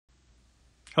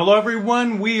Hello,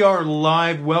 everyone. We are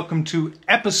live. Welcome to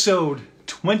episode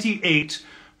 28,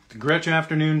 the Gretsch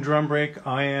Afternoon Drum Break.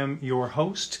 I am your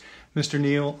host, Mr.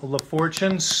 Neil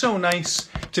LaFortune. So nice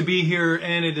to be here,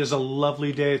 and it is a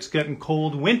lovely day. It's getting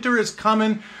cold. Winter is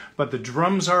coming, but the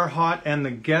drums are hot, and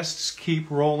the guests keep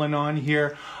rolling on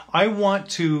here. I want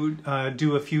to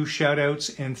do a few shout outs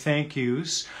and thank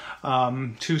yous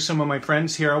to some of my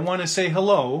friends here. I want to say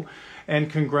hello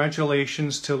and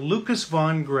congratulations to Lucas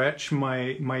Von Gretsch,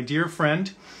 my dear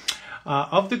friend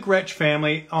of the Gretsch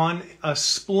family, on a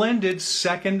splendid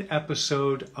second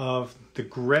episode of the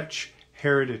Gretsch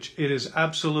Heritage. It is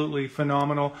absolutely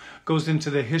phenomenal. Goes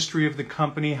into the history of the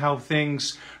company, how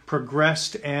things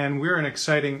progressed, and we're at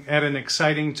an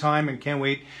exciting time and can't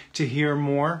wait to hear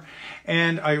more.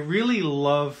 And I really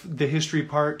love the history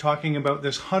part, talking about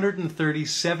this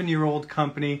 137-year-old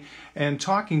company and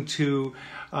talking to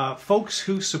folks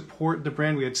who support the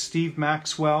brand. We had Steve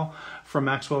Maxwell from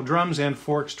Maxwell Drums and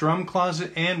Forks Drum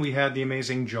Closet, and we had the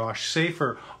amazing Josh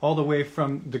Safer, all the way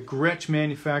from the Gretsch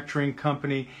Manufacturing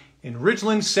Company in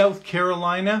Ridgeland, South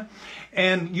Carolina.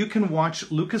 And you can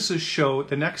watch Lucas's show.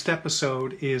 The next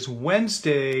episode is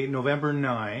Wednesday, November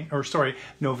the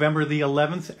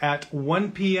 11th at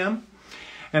 1 p.m.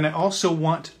 And I also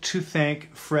want to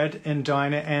thank Fred and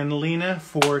Dinah and Lena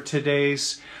for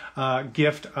today's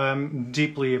gift.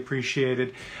 Deeply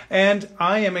appreciated. And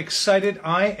I am excited.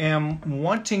 I am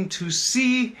wanting to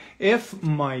see if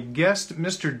my guest,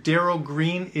 Mr. Darrell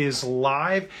Green, is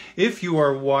live. If you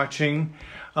are watching,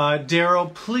 Darrell,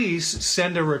 please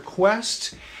send a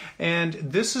request. And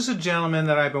this is a gentleman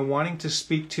that I've been wanting to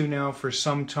speak to now for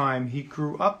some time. He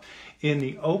grew up in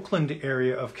the Oakland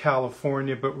area of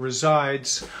California, but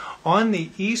resides on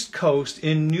the East Coast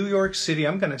in New York City.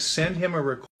 I'm going to send him a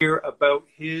request here about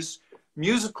his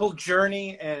musical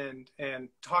journey and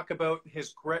talk about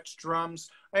his Gretsch drums.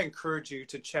 I encourage you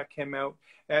to check him out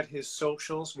at his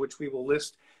socials, which we will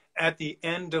list at the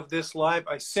end of this live.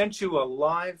 I sent you a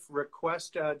live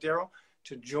request, Darrell,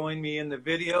 to join me in the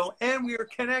video, and we are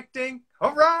connecting.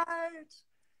 All right.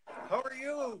 How are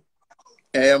you?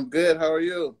 Hey, I'm good. How are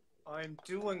you? I'm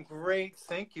doing great.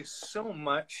 Thank you so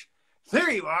much.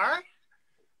 There you are.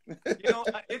 You know,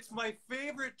 it's my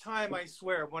favorite time, I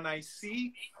swear, when I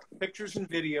see pictures and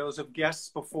videos of guests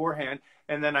beforehand,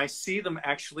 and then I see them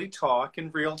actually talk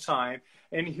in real time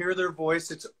and hear their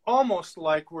voice. It's almost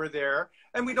like we're there,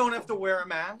 and we don't have to wear a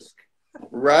mask.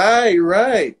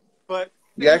 Right. But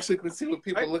you actually can see what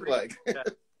people look like.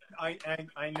 I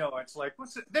know. It's like,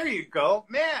 what's it? There you go.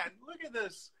 Man, look at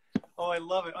this. Oh, I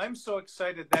love it. I'm so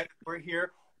excited that we're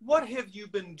here. What have you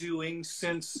been doing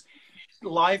since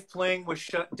live playing was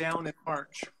shut down in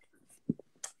March?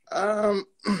 To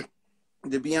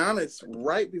be honest,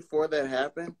 right before that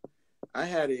happened, I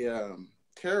had a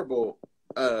terrible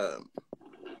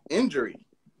injury.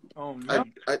 Oh no!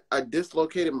 I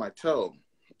dislocated my toe,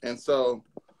 and so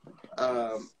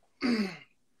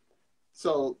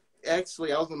so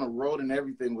actually I was on the road and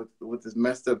everything with this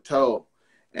messed up toe,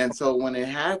 and so when it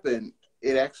happened,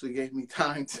 it actually gave me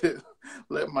time to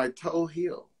let my toe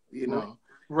heal. You know.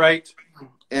 Right.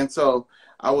 And so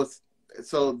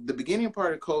the beginning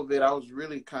part of COVID, I was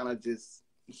really kind of just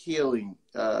healing,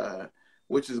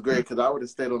 which is great because I would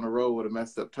have stayed on the road with a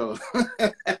messed up toe.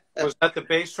 Was that the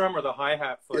bass drum or the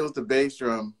hi-hat foot? It was the bass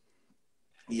drum.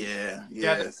 Yeah.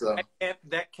 So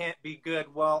that can't be good.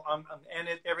 Well,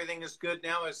 everything is good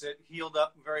now. Is it healed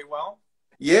up very well?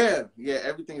 Yeah,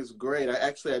 everything is great.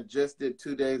 I just did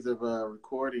 2 days of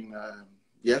recording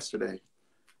yesterday.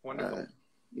 Wonderful.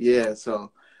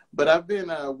 So, but I've been,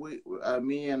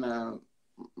 me and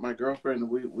my girlfriend,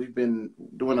 we've been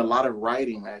doing a lot of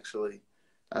writing actually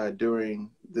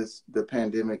during the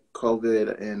pandemic,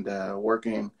 COVID, and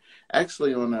working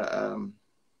actually on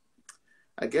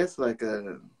I guess like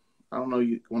I don't know,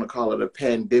 you want to call it a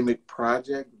pandemic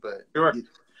project, but sure.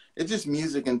 It's just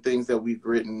music and things that we've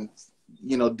written,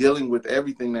 you know, dealing with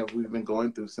everything that we've been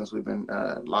going through since we've been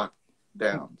locked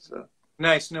down. So.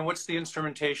 Nice. Now, what's the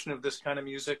instrumentation of this kind of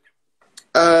music?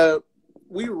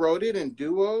 We wrote it in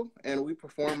duo, and we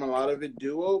perform a lot of it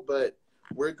duo, but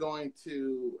we're going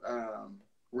to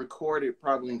record it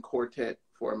probably in quartet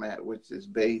format, which is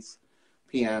bass,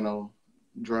 piano,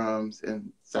 drums,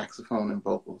 and saxophone and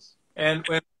vocals. And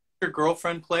when your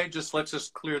girlfriend play, let's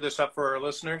just clear this up for our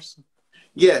listeners.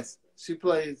 Yes, she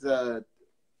plays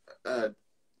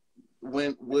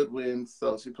woodwinds,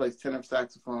 so she plays tenor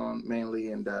saxophone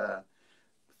mainly, and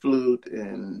flute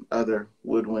and other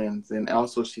woodwinds, and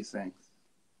also she sings.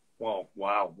 Whoa!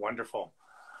 Wow! Wonderful.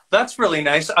 That's really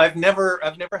nice. I've never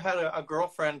had a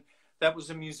girlfriend that was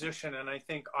a musician, and I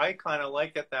think I kind of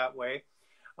like it that way.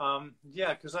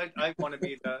 Yeah, because I want to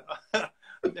be the.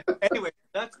 Anyway,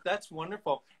 that's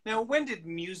wonderful. Now, when did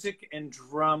music and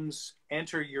drums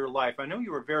enter your life? I know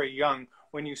you were very young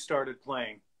when you started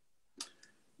playing.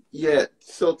 Yeah.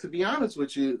 So to be honest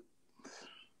with you,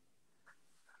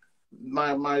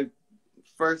 my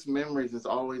first memories has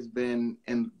always been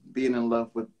in being in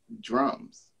love with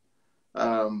drums.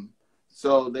 Um,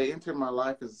 so they entered my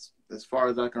life as far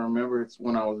as I can remember. It's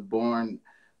when I was born.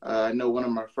 I know one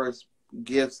of my first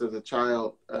gifts as a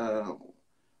child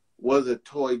was a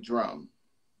toy drum.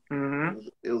 Mm-hmm.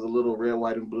 It was a little red,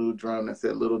 white, and blue drum that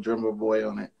said "Little Drummer Boy"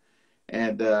 on it,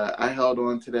 and I held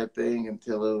on to that thing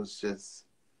until it was just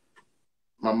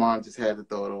my mom just had to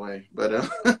throw it away. But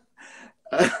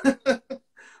that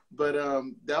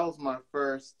was my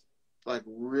first like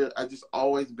real. I just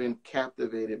always been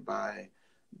captivated by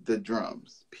the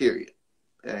drums. Period.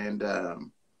 And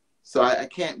so I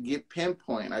can't get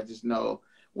pinpoint. I just know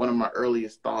one of my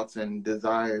earliest thoughts and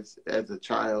desires as a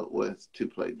child was to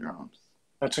play drums.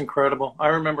 That's incredible. I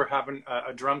remember having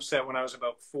a drum set when I was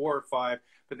about 4 or 5,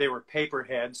 but they were paper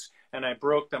heads, and I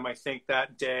broke them, I think,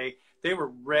 that day. They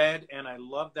were red, and I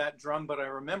loved that drum, but I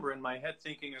remember in my head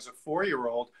thinking as a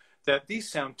 4-year-old that these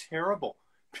sound terrible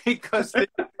because they,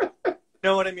 you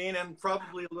know what I mean? And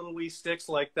probably little wee sticks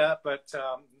like that, but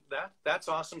that's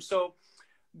awesome. So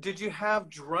did you have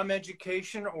drum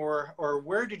education, or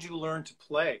where did you learn to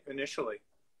play initially?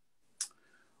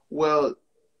 Well,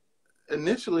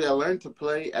 initially I learned to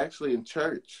play actually in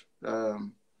church.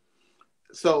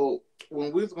 So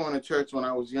when we was going to church when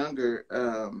I was younger,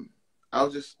 I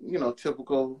was just,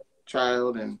 typical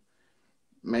child and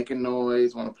making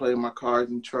noise, want to play my cars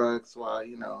and trucks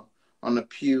while, on the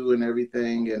pew and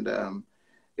everything. And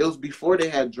it was before they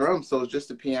had drums, so it was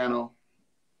just a piano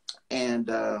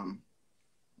and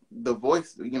the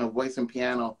voice, voice and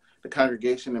piano, the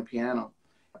congregation and piano.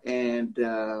 And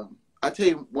I tell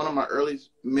you, one of my earliest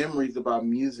memories about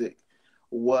music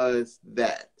was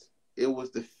that it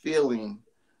was the feeling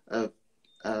of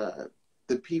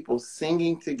the people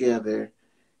singing together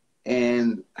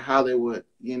and how they would,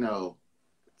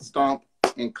 stomp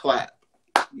and clap,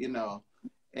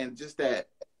 and just that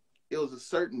it was a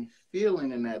certain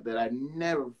feeling in that I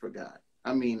never forgot.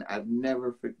 I mean,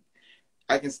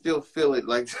 I can still feel it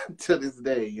like to this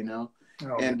day. Oh,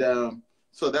 And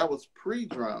so that was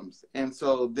pre-drums. And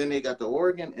so then they got the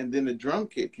organ and then the drum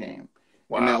kit came. And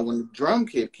wow. now when the drum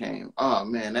kit came, oh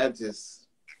man, that just,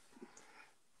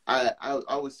 I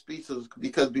was speechless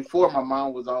because before my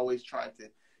mom was always trying to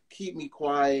keep me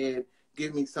quiet,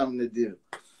 give me something to do.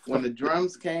 When the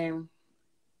drums came,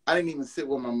 I didn't even sit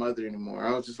with my mother anymore.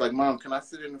 I was just like, Mom, can I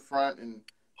sit in the front and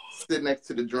sit next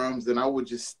to the drums? And I would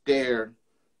just stare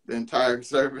the entire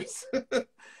service.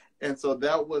 And so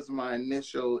that was my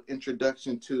initial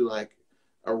introduction to like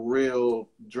a real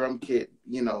drum kit,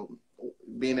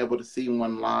 being able to see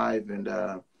one live. And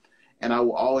I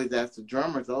will always ask the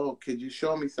drummers, oh, could you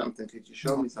show me something? Could you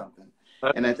show me something?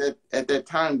 And at that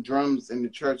time, drums in the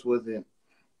church wasn't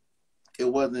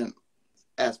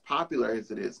as popular as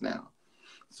it is now.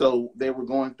 So they were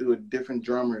going through different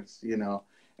drummers,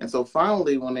 And so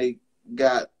finally, when they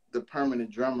got the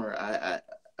permanent drummer,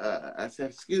 I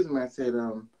said, excuse me, I said,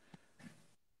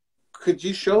 could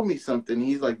you show me something?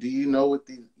 He's like, do you know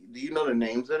the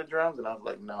names of the drums? And I was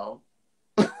like, no.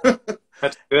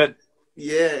 That's good.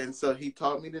 Yeah. And so he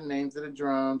taught me the names of the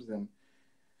drums and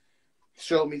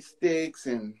showed me sticks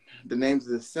and the names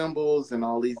of the cymbals and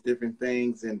all these different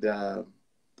things. And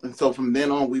so from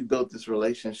then on, we built this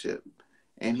relationship.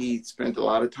 And he spent a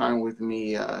lot of time with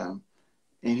me. And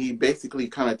he basically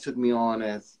kind of took me on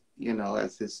as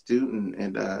his student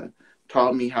and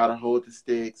taught me how to hold the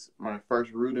sticks, my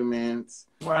first rudiments.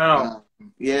 Wow.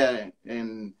 Yeah.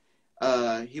 And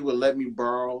he would let me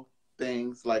borrow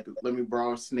things, like let me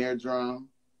borrow a snare drum.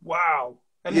 Wow.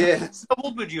 And Yes. how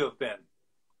old would you have been?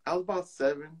 I was about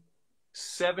 7.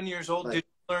 7 years old. Like, Did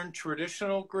you learn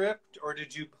traditional grip or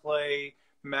did you play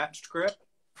matched grip?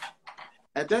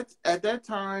 at that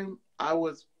time, I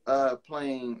was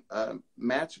playing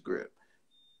match grip,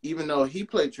 even though he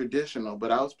played traditional,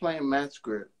 but I was playing match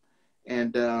grip.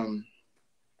 And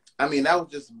I mean, that was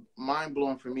just mind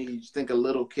blowing for me. You just think a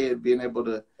little kid being able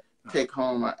to take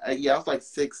home, I was like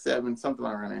 6, 7, something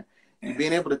like that. And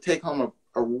being able to take home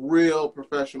a real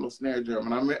professional snare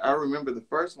drum. And I remember the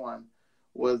first one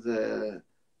was a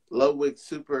Ludwig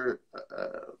Superphonic.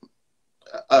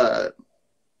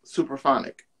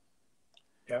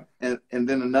 Yeah. And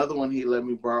then another one he let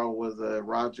me borrow was a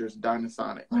Rogers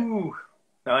Dynasonic. Ooh,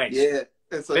 nice. Yeah.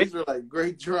 And so these were like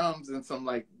great drums and some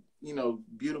like,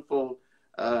 beautiful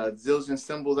zildjian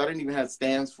cymbals. I didn't even have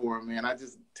stands for them, man. I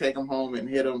just take them home and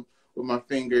hit them with my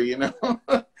finger, you know.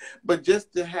 But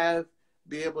just to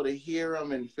be able to hear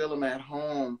them and feel them at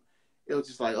home, it was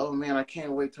just like, oh man, I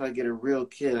can't wait till I get a real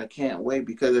kit. I can't wait,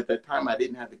 because at that time I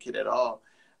didn't have a kit at all.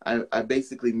 I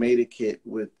basically made a kit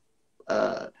with,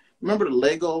 remember the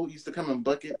Lego used to come in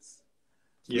buckets?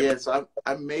 Yep. Yeah, so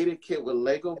I made a kit with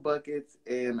Lego buckets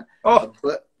and Oh,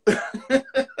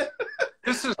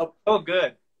 this is so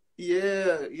good.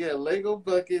 Yeah, Lego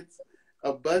buckets,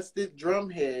 a busted drum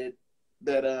head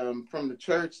that from the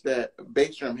church, that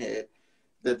bass drum head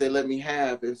that they let me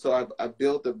have, and so I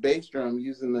built a bass drum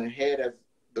using the head as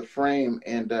the frame,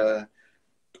 and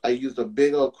I used a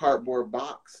big old cardboard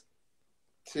box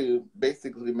to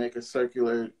basically make a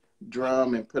circular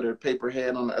drum and put a paper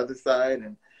head on the other side,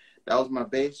 and that was my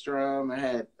bass drum. I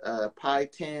had pie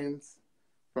tins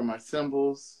for my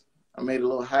cymbals. I made a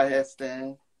little hi-hat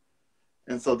stand.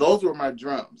 And so those were my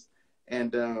drums.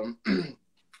 And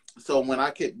so when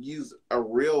I could use a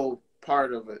real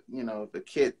part of it, you know, the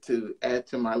kit to add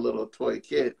to my little toy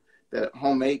kit, that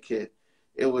homemade kit,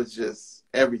 it was just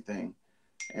everything.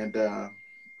 And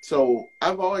so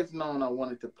I've always known I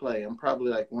wanted to play. I'm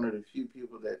probably like one of the few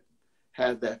people that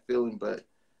has that feeling. But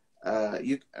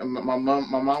my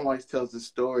mom always tells this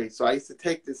story. So I used to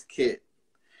take this kit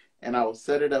and I would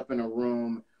set it up in a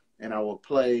room and I would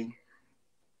play,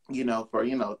 you know, for,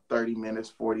 30 minutes,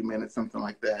 40 minutes, something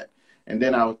like that. And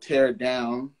then I would tear it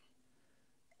down,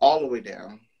 all the way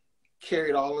down, carry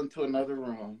it all into another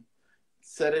room,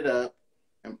 set it up,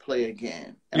 and play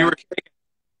again. And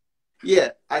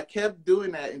I kept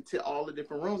doing that into all the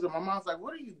different rooms. And my mom's like,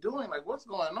 what are you doing? Like, what's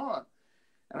going on?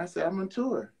 And I said, I'm on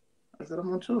tour.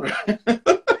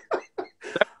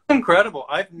 Incredible.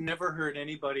 I've never heard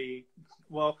anybody.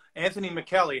 Well, Anthony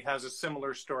McKelly has a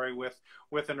similar story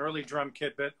with an early drum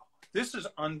kit, but this is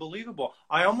unbelievable.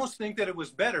 I almost think that it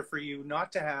was better for you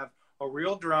not to have a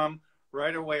real drum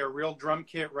right away, a real drum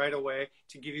kit right away,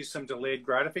 to give you some delayed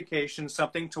gratification,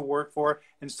 something to work for,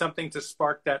 and something to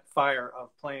spark that fire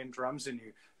of playing drums in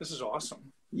you. This is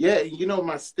awesome. Yeah,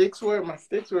 my sticks were,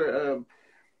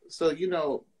 so,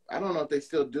 I don't know if they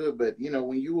still do it, but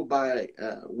when you would buy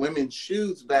women's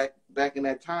shoes back in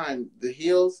that time, the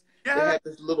heels, yeah, they had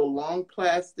this little long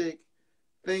plastic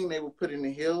thing they would put in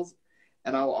the heels,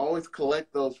 and I would always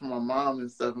collect those from my mom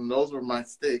and stuff, and those were my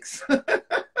sticks.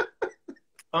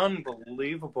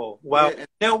 Unbelievable. Wow. Yeah,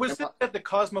 now, was it at the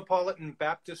Cosmopolitan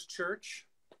Baptist Church?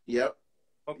 Yep.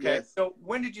 Okay. Yes. So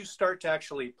when did you start to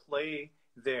actually play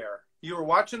there? You were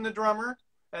watching the drummer,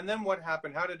 and then what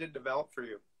happened? How did it develop for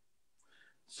you?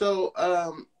 So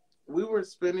we were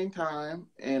spending time,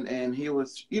 and he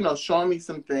was, showing me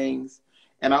some things,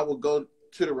 and I would go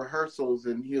to the rehearsals,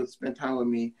 and he would spend time with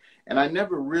me. And I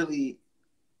never really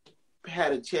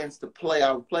had a chance to play.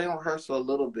 I would play in rehearsal a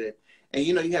little bit. And,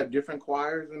 you have different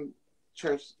choirs in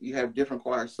church. You have different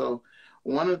choirs. So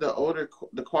one of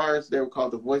the choirs, they were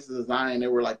called the Voices of Zion. They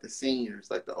were like the seniors,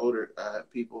 like the older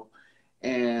people.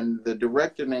 And the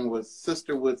director name was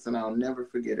Sister Woodson. I'll never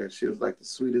forget her. She was like the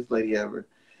sweetest lady ever.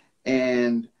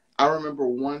 And I remember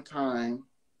one time,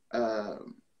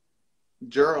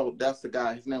 Darrell, that's the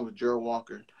guy, his name was Darrell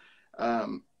Walker.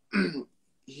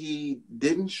 He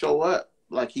didn't show up,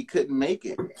 like he couldn't make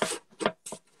it.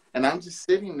 And I'm just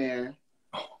sitting there.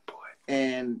 Oh, boy.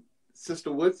 And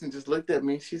Sister Woodson just looked at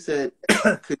me. She said,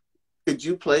 could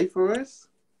you play for us?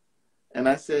 And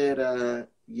I said,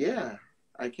 yeah,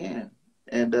 I can.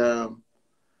 And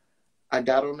I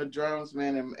got on the drums,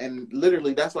 man, and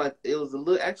literally that's why it was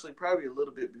actually probably a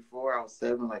little bit before I was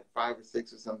 7, like 5 or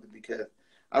 6 or something, because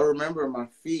I remember my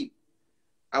feet,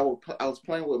 I was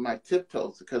playing with my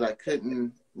tiptoes because I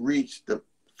couldn't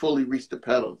fully reach the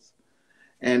pedals.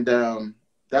 And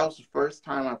that was the first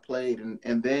time I played.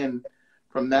 And then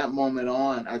from that moment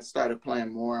on, I started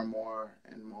playing more and more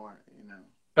and more,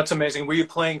 That's amazing. Were you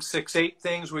playing 6/8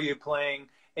 things? Were you playing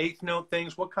eighth note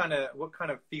things? What kind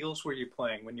of feels were you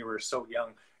playing when you were so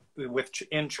young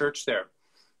in church there?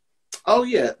 Oh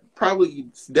yeah,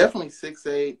 definitely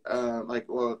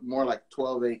 6/8, more like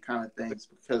 12/8 kind of things,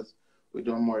 because we're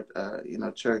doing more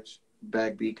church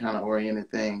backbeat kind of oriented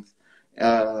things.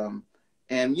 And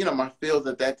my fills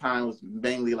at that time was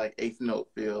mainly like eighth note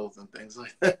fills and things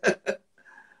like that.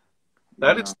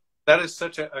 That is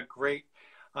such a great.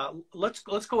 Let's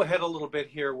go ahead a little bit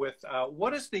here with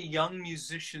what is the Young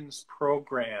Musicians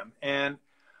Program, and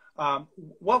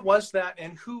what was that,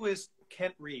 and who is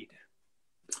Kent Reed?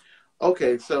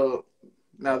 Okay, so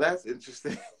now that's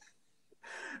interesting.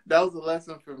 That was a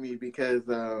lesson for me because,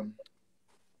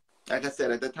 like I said,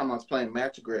 at that time I was playing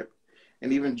Match Grip,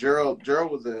 and even Darrell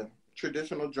was a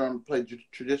traditional drum, played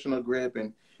traditional grip,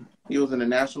 and he was in the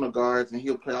National Guards, and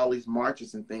he'll play all these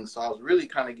marches and things. So I was really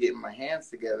kind of getting my hands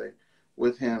together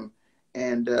with him.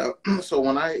 And so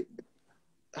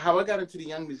how I got into the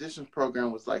Young Musicians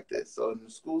program was like this. So in the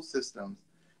school systems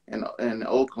in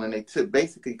Oakland, they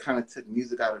basically kind of took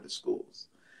music out of the schools.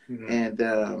 Mm-hmm.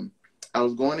 And I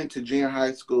was going into junior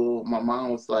high school. My mom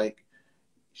was like,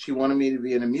 she wanted me to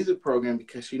be in a music program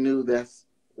because she knew that's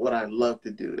what I love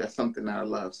to do. That's something that I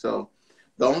love. So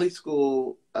the only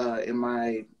school in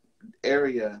my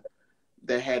area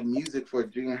that had music for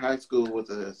junior high school was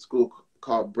a school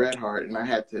called Bret Harte, and I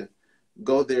had to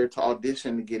go there to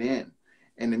audition to get in.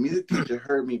 And the music teacher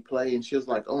heard me play, and she was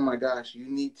like, "Oh my gosh, you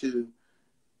need to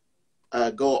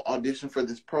go audition for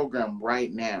this program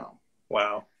right now."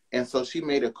 Wow. And so she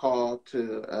made a call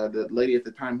to the lady at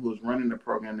the time who was running the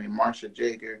program named Marsha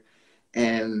Jager,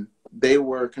 and they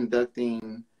were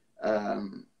conducting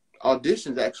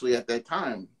auditions actually at that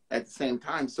time, at the same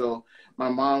time. So my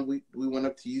mom, we went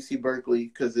up to UC Berkeley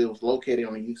because it was located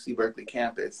on the UC Berkeley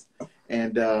campus,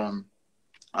 and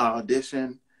I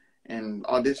auditioned, and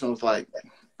audition was like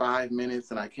 5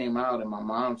 minutes, and I came out, and my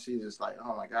mom, she's just like,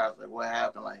 "Oh my gosh, like what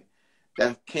happened? Like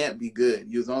that can't be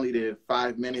good. You was only there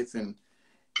 5 minutes." And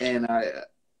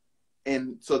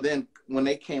so then when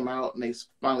they came out and they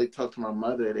finally talked to my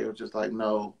mother, they were just like,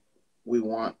 "No, we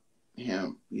want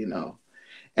him," you know.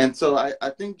 And so I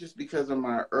think just because of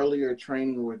my earlier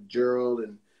training with Darrell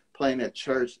and playing at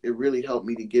church, it really helped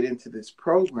me to get into this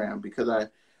program because I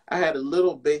had a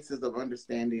little basis of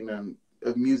understanding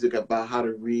of music, about how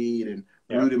to read and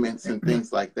rudiments and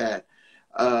things like that.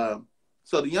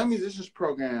 So the Young Musicians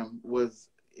program was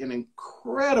an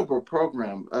incredible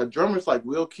program. Drummers like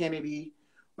Will Kennedy,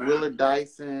 Willard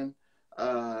Dyson,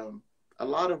 a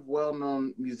lot of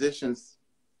well-known musicians,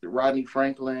 Rodney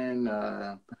Franklin,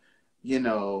 you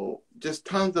know, just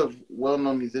tons of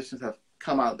well-known musicians have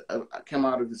come out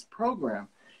of this program.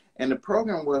 And the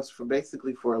program was for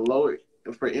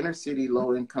inner city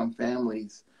low-income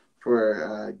families,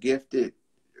 for gifted,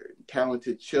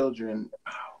 talented children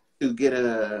to get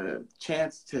a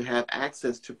chance to have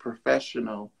access to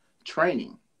professional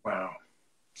training. Wow.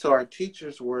 So our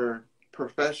teachers were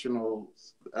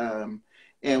professionals,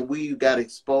 and we got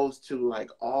exposed to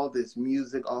like all this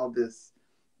music, all this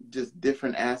just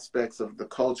different aspects of the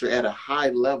culture at a high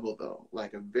level, though,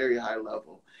 like a very high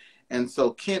level. And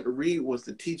so Kent Reed was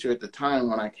the teacher at the time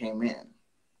when I came in.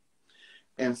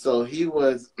 And so he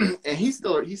was, and he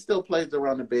still plays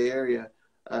around the Bay Area,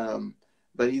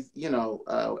 but he's, you know,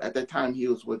 at that time he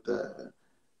was with the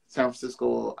San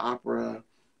Francisco Opera,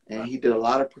 and he did a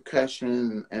lot of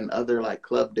percussion and other like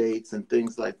club dates and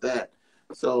things like that.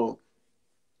 So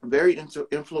very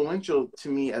influential to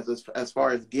me as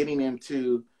far as getting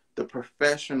into the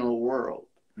professional world.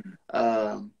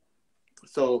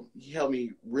 So he helped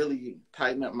me really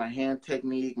tighten up my hand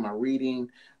technique, my reading.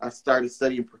 I started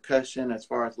studying percussion as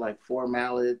far as like four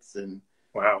mallets and,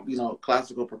 you know,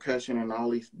 classical percussion and all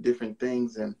these different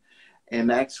things.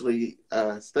 And actually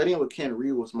studying with Kent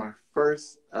Reed was my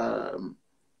first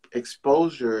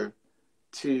exposure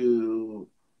to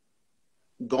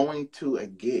going to a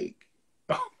gig.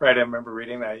 Oh, right. I remember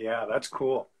reading that. Yeah, that's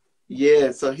cool.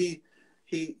 Yeah. So he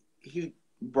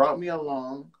brought me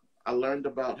along. I learned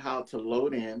about how to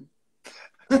load in,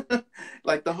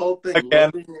 like the whole thing. Again.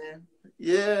 Loading in.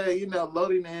 Yeah, you know,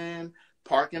 loading in,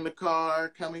 parking the car,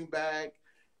 coming back,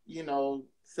 you know,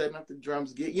 setting up the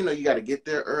drums. You know, you got to get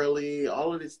there early,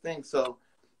 all of these things. So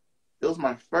it was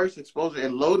my first exposure,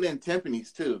 and loading in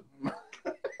timpanis too.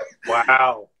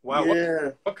 Wow. Yeah.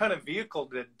 What kind of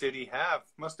vehicle did he have?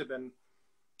 Must have been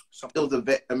something. It was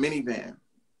a minivan.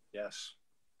 Yes.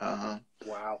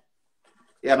 Wow.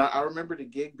 Yeah, and I remember the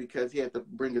gig because he had to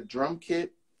bring a drum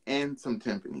kit and some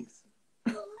timpanis.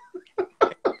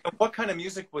 What kind of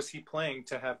music was he playing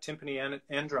to have timpani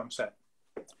and drum set?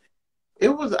 It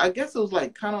was, I guess it was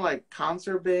like kind of like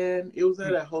concert band. It was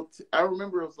at a hotel. I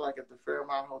remember it was like at the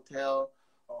Fairmont Hotel.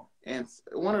 And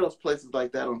one of those places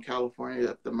like that on California,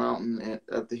 up the mountain and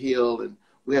up the hill. And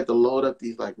we had to load up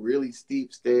these like really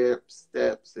steep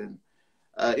steps. And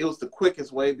it was the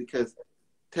quickest way because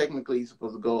technically you're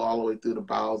supposed to go all the way through the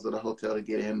bowels of the hotel to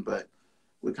get in, but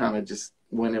we kind of just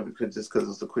went in because it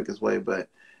was the quickest way. But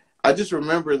I just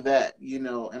remember that, you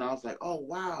know, and I was like, oh,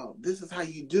 wow, this is how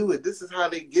you do it. This is how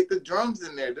they get the drums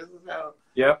in there. This is how,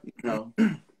 you know.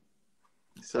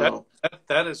 So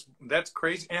that's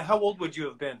crazy. And how old would you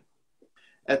have been?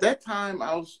 At that time,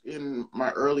 I was in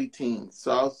my early teens.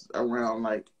 So I was around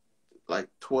like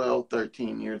 12,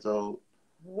 13 years old.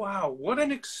 Wow, what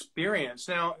an experience.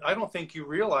 Now, I don't think you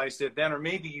realized it then, or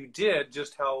maybe you did,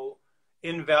 just how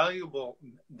invaluable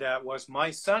that was.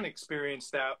 My son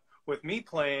experienced that with me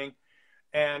playing,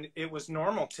 and it was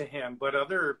normal to him. But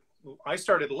I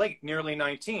started late, nearly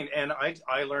 19, and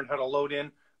I learned how to load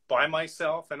in by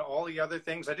myself and all the other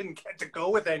things. I didn't get to go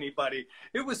with anybody.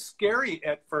 It was scary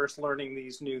at first learning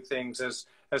these new things as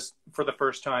for the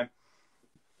first time.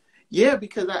 Yeah,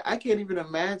 because I can't even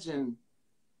imagine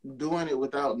doing it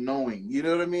without knowing. You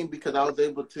know what I mean? Because I was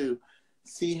able to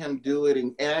see him do it,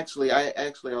 and I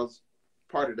was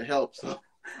part of the help, so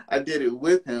I did it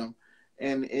with him,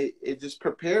 and it just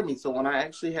prepared me. So when I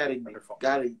actually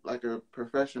got a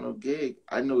professional gig,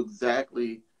 I knew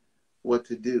exactly what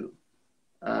to do.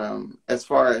 As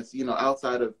far as,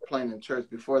 outside of playing in church.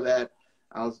 Before that,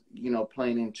 I was,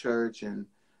 playing in church, and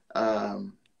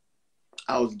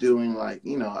I was doing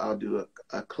I'll do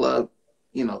a club,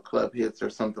 club hits or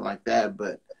something like that,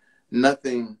 but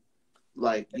nothing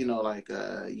like,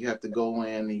 you have to go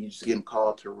in and you're just getting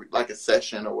called to like a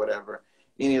session or whatever.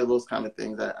 Any of those kind of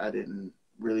things I didn't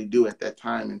really do at that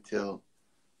time until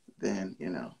then.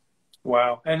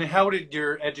 Wow. And how did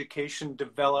your education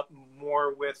develop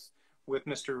more with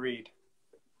Mr. Reed?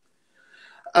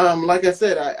 Like I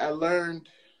said, I learned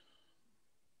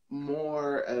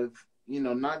more of,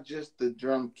 not just the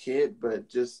drum kit, but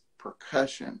just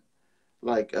percussion,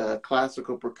 like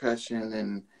classical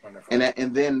percussion,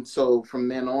 and then so from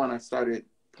then on, I started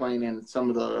playing in some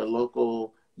of the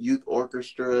local youth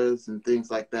orchestras and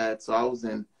things like that. So I was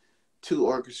in 2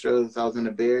 orchestras. I was in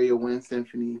the Bay Area Wind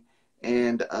Symphony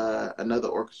and another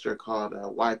orchestra called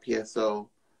YPSO,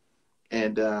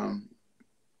 and I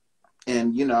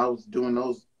was doing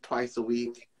those twice a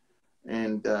week,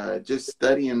 and just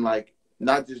studying, like,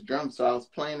 not just drums. So I was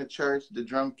playing the church, the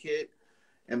drum kit,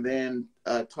 and then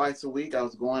twice a week I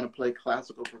was going to play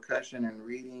classical percussion and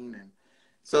reading. And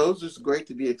so it was just great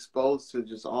to be exposed to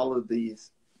just all of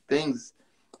these things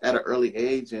at an early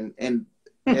age. And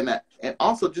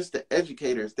also just the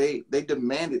educators, they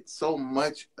demanded so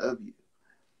much of you.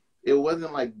 It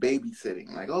wasn't like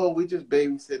babysitting, like, oh, we just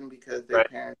babysitting because their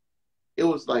parents. It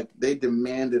was like they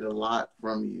demanded a lot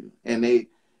from you, and they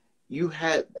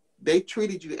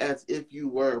treated you as if you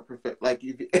were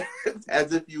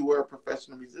as if you were a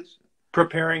professional musician.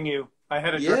 Preparing you. I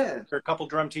had a couple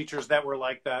drum teachers that were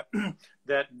like that,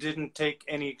 that didn't take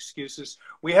any excuses.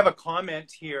 We have a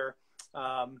comment here.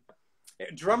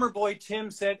 Drummer boy Tim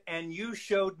said, "And you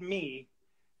showed me."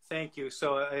 Thank you.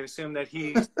 So I assume that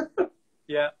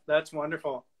yeah, that's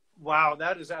wonderful. Wow,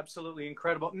 that is absolutely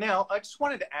incredible. Now, I just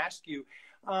wanted to ask you,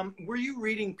 were you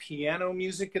reading piano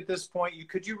music at this point?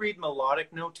 Could you read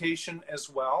melodic notation as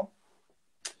well?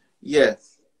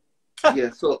 Yes.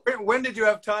 Yeah. So when did you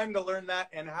have time to learn that,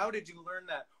 and how did you learn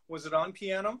that? Was it on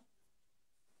piano?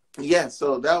 Yeah.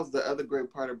 So that was the other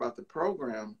great part about the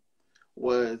program,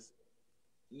 was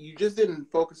you just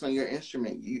didn't focus on your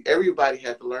instrument. Everybody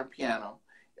had to learn piano.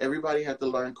 Everybody had to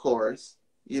learn chorus,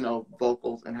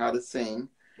 vocals, and how to sing.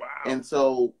 Wow. And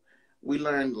so we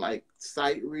learned like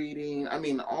sight reading. I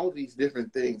mean, all these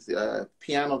different things,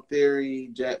 piano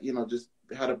theory, just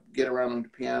how to get around on the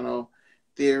piano,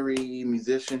 theory,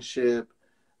 musicianship,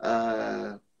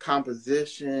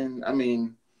 composition. I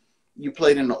mean, you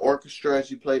played in the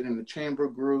orchestras, you played in the chamber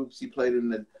groups, you played in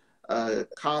the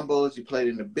combos, you played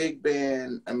in the big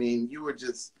band. I mean, you were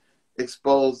just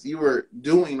exposed. You were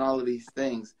doing all of these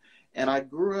things. And I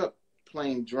grew up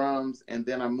playing drums, and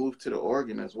then I moved to the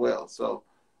organ as well. So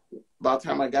by the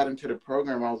time I got into the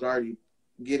program, I was already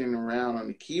getting around on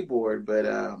the keyboard, but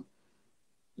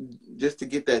just to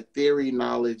get that theory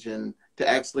knowledge and to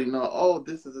actually know, oh,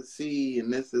 this is a C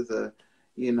and this is a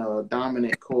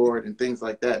dominant chord and things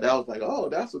like that. That was like, oh,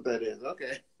 that's what that is.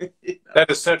 Okay. That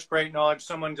is such great knowledge.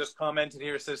 Someone just commented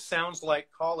here, says, sounds like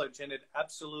college, and it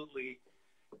absolutely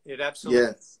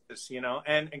yes. is,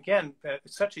 and again, at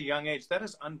such a young age, that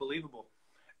is unbelievable.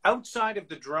 Outside of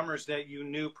the drummers that you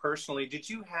knew personally, did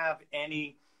you have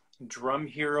any drum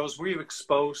heroes? Were you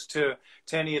exposed to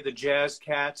any of the jazz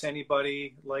cats,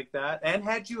 anybody like that? And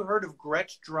had you heard of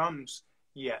Gretsch drums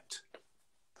yet?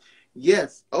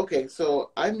 Yes. Okay.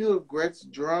 So I knew of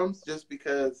Gretsch drums just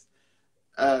because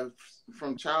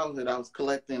from childhood, I was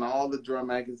collecting all the drum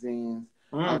magazines.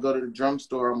 I'll go to the drum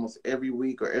store almost every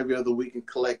week or every other week and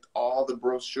collect all the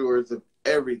brochures of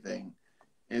everything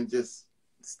and just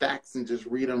stacks and just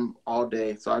read them all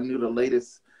day. So I knew the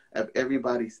latest of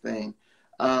everybody's thing.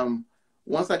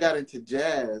 Once I got into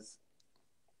jazz,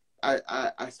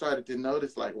 I started to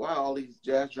notice, like, wow, all these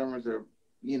jazz drummers are,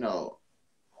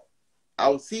 I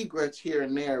would see Gretsch here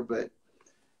and there, but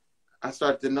I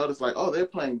started to notice, like, oh, they're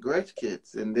playing Gretsch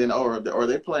kits, and then or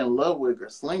they're playing Ludwig or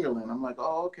Slingerland. I'm like,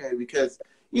 oh, okay, because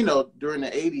during the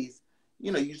 '80s,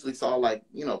 usually saw like,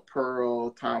 Pearl,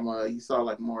 Tama, you saw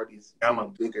like more of these, Yeah.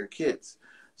 bigger kits.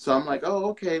 So I'm like, oh,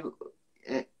 okay.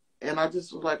 And I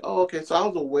just was like, oh, okay. So I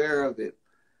was aware of it.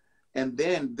 And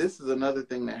then this is another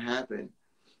thing that happened.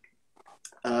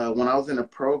 When I was in a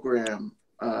program,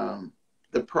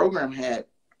 the program had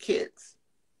kits,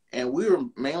 and we were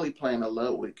mainly playing a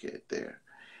Ludwig kit there.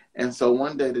 And so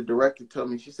one day the director told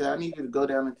me, she said, I need you to go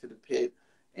down into the pit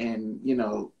and,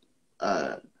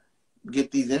 uh,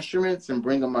 get these instruments and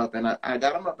bring them up. And I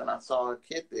got them up and I saw a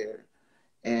kit there,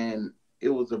 and it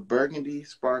was a burgundy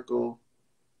sparkle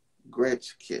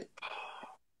Gretsch kit.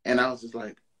 And I was just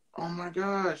like, oh my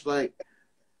gosh, like,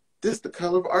 this is the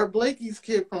color of Art Blakey's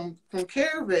kit from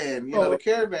Caravan, the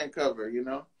Caravan cover,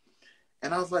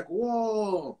 And I was like,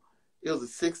 whoa. It was a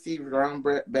 60 round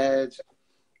badge.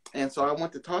 And so I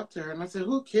went to talk to her, and I said,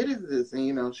 who kid is this?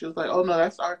 And, she was like, oh, no,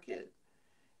 that's our kid.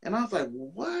 And I was like,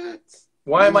 what?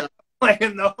 Why am I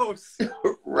playing those?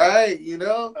 Right,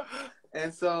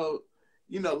 And so,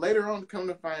 later on, come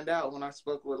to find out, when I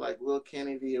spoke with, like, Will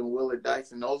Kennedy and Willard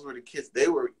Dyson, those were the kids they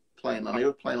were playing on. They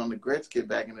were playing on the Gretsch kit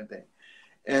back in the day.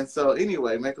 And so,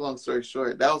 anyway, make a long story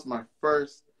short, that was my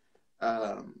first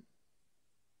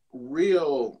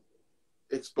real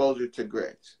exposure to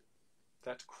Gretsch.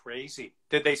 That's crazy.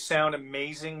 Did they sound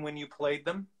amazing when you played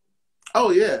them? Oh,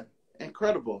 yeah.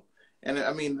 Incredible. And,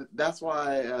 I mean, that's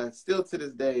why still to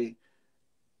this day,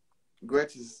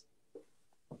 Gretsch is,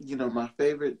 my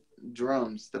favorite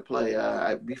drums to play.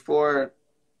 Before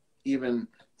even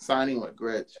signing with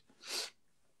Gretsch,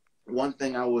 one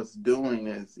thing I was doing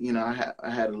is, I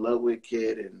had a Ludwig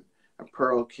kit and a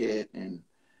Pearl kit, and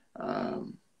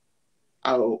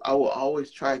I will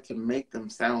always try to make them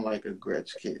sound like a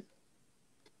Gretsch kit.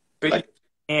 But like, you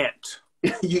can't.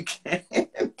 You can't.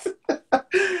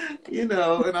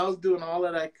 And I was doing all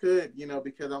that I could,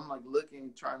 because I'm like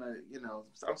trying to,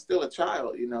 I'm still a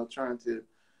child, trying to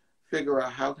figure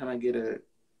out how can I get a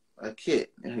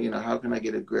kit, how can I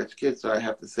get a Gretsch kit? So I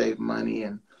have to save money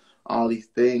and all these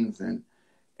things.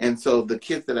 And so the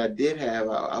kits that I did have,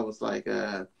 I was like,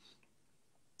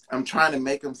 I'm trying to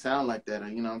make them sound like that.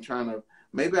 I'm trying to,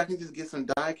 maybe I can just get some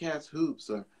die cast hoops,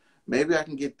 or maybe I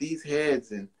can get these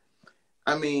heads. And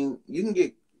I mean, you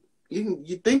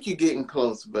think you're getting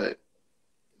close, but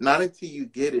not until you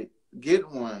get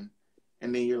one.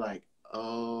 And then you're like,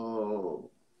 oh.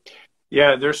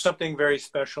 Yeah, there's something very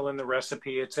special in the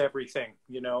recipe. It's everything,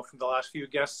 from the last few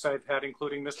guests I've had,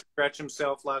 including Mr. Gretsch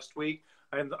himself last week.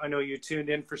 I know you tuned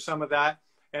in for some of that.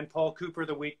 And Paul Cooper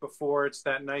the week before. It's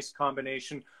that nice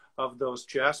combination of those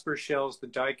jasper shells, the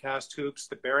die-cast hoops,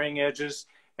 the bearing edges,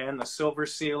 and the silver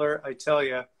sealer. I tell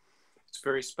you, it's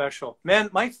very special. Man,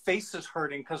 my face is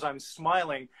hurting because I'm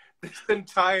smiling this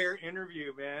entire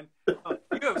interview, man.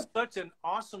 You have such an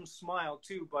awesome smile,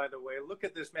 too, by the way. Look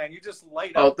at this, man. You just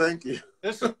light up. Oh, thank you.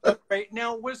 This is great.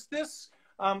 Now, was this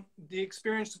the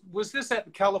experience, was this at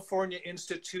the California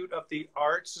Institute of the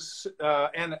Arts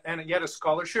and yet a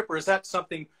scholarship, or is that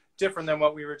something different than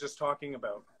what we were just talking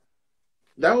about?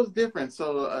 That was different.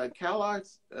 So Cal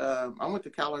Arts, I went to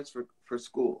Cal Arts for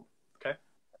school. Okay.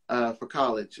 For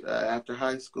college. After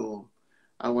high school,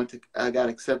 I got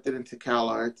accepted into Cal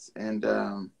Arts, and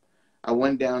I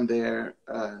went down there.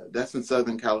 That's in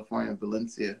Southern California,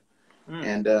 Valencia.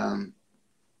 And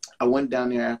I went down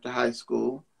there after high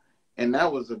school, and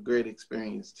that was a great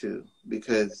experience too,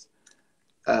 because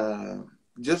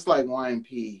just like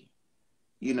YMP,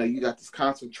 you got this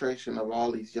concentration of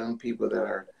all these young people that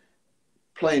are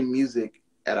playing music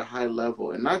at a high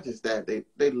level. And not just that,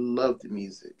 they love the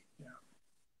music. Yeah.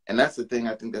 And that's the thing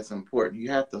I think that's important. You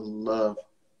have to love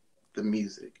the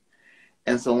music.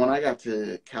 And so when I got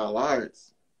to Cal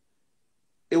Arts,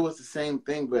 it was the same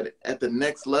thing, but at the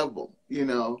next level,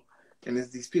 and it's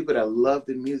these people that love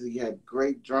the music. You had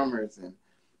great drummers and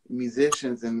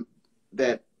musicians, and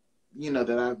that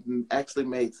I've actually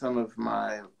made some of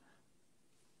my,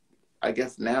 I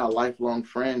guess now, lifelong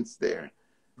friends there.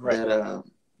 Right.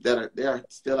 They are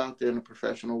still out there in the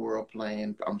professional world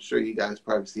playing. I'm sure you guys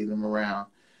probably see them around.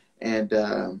 And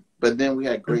but then we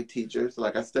had great teachers.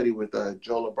 Like I studied with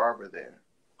Joe LaBarbera there.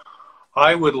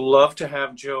 I would love to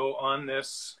have Joe on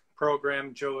this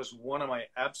program. Joe is one of my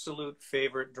absolute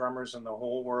favorite drummers in the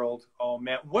whole world. Oh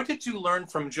man, what did you learn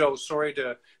from Joe? Sorry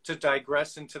to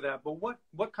digress into that, but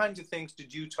what kinds of things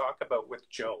did you talk about with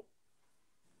Joe?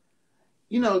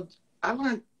 I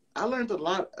learned a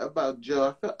lot about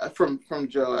Joe. From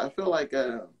Joe. I feel like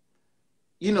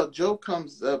Joe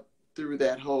comes up through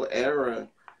that whole era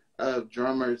of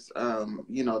drummers,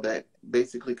 that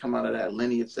basically come out of that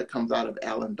lineage that comes out of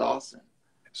Alan Dawson.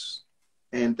 Yes.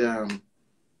 And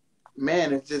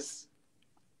man, it's just,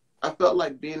 I felt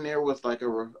like being there was like a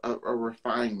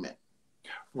refinement,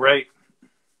 Right.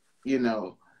 you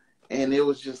know, and it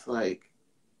was just like,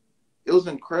 it was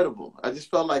incredible. I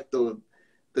just felt like the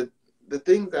the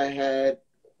things I had,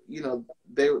 you know,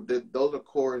 those are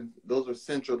core, those are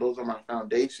central, those are my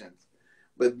foundations.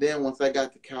 But then once I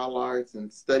got to Cal Arts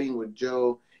and studying with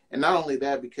Joe, and not only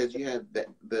that, because you had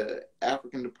the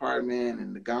African department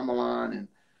and the gamelan and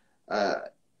uh,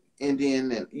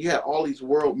 Indian, and you had all these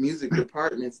world music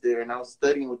departments there, and I was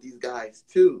studying with these guys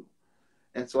too.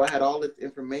 And so I had all this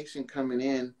information coming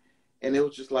in, and it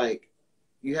was just like,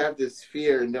 you have this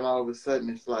fear, and then all of a sudden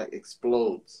it's like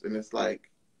explodes, and it's like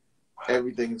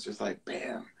everything is just like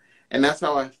bam. And that's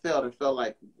how I felt. It felt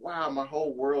like, wow, my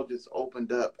whole world just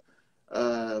opened up,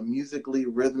 musically,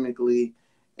 rhythmically,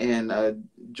 and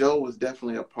Joe was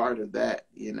definitely a part of that,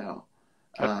 you know.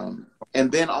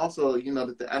 And then also, you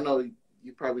know, I know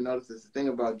you probably noticed this. The thing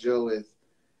about Joe is,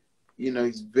 you know,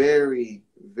 he's very,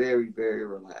 very, very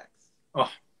relaxed.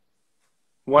 Oh,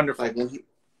 wonderful. Like when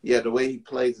yeah, the way he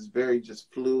plays is very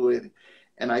just fluid.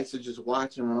 And I used to just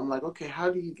watch him, and I'm like, okay,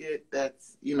 how do you get that?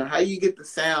 You know, how you get the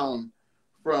sound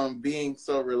from being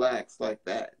so relaxed like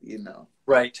that? You know,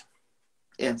 Right.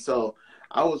 and so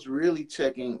I was really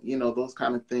checking, you know, those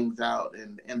kind of things out,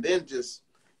 and then just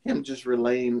him just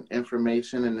relaying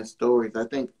information and the stories. I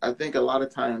think a lot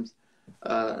of times,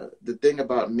 the thing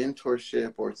about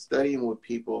mentorship or studying with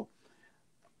people,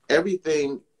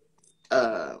 everything.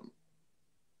 Uh,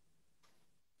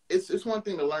 it's one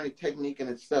thing to learn a technique and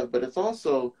its stuff, but it's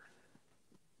also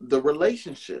the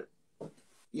relationship,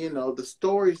 you know, the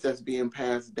stories that's being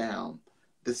passed down,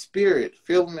 the spirit,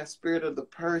 feeling the spirit of the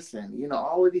person, you know,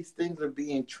 all of these things are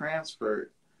being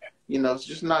transferred. You know, it's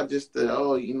just not just the,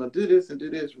 oh, you know, do this and do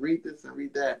this and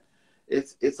read that.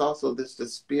 It's also this, the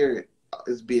spirit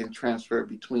is being transferred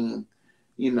between,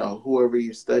 you know, whoever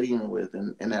you're studying with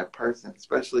and that person,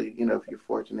 especially, you know, if you're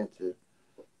fortunate to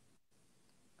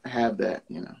have that,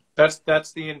 you know. That's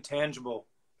the intangible.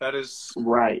 That is,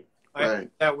 Right. I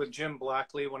had that with Jim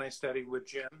Blackley when I studied with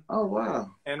Jim. Oh,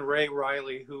 wow. And Ray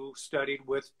Riley, who studied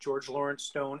with George Lawrence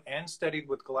Stone and studied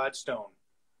with Gladstone.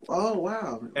 Oh,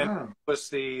 wow. And Wow. was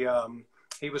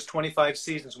he was 25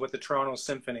 seasons with the Toronto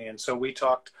Symphony, and so we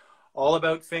talked all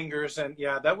about fingers, and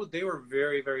yeah, they were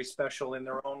very, very special in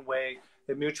their own way,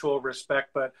 the mutual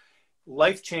respect, but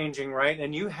life-changing, right?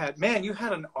 And you had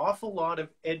an awful lot of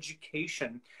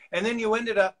education, and then you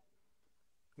ended up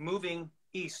moving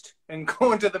east and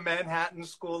going to the Manhattan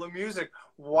School of Music.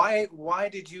 Why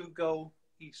did you go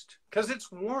east? Because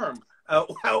it's warm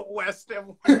out west.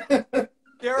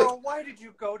 Darrell, why did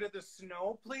you go to the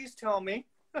snow? Please tell me.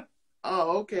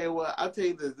 Oh, okay. Well, I'll tell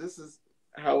you this. This is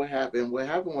how it happened. What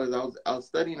happened was I was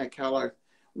studying at Cal Arts.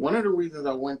 One of the reasons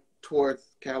I went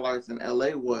towards Cal Arts in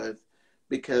LA was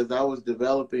because I was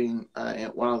developing,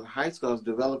 and when I was in high school, I was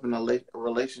developing a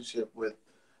relationship with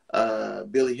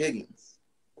Billy Higgins.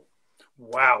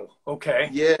 Wow. Okay.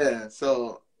 Yeah.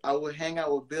 So I would hang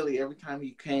out with Billy every time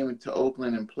he came into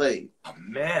Oakland and played. Oh,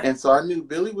 man. And so I knew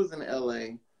Billy was in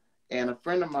LA. And a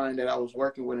friend of mine that I was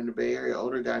working with in the Bay Area,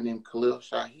 older guy named Khalil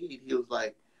Shahid, he was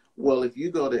like, well, if you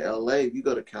go to LA, if you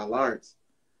go to Cal Arts,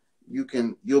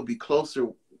 you'll be closer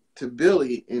to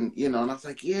Billy. And, you know, and I was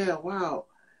like, yeah, wow.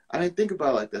 I didn't think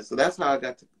about it like that. So that's how I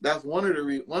got to, that's one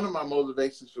of my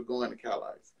motivations for going to Cal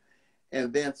Arts.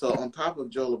 And then, so on top of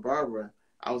Joe LaBarbera,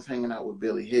 I was hanging out with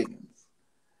Billy Higgins.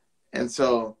 And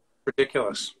so.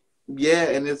 Ridiculous. Yeah.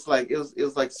 And it's like, it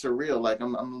was like surreal. Like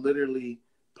I'm literally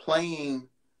playing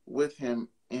with him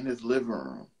in his living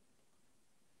room.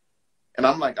 And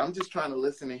I'm like, I'm just trying to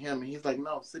listen to him. And he's like,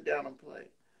 no, sit down and play.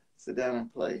 Sit down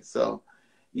and play. So,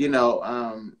 you know,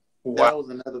 that was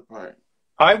another part.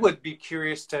 I would be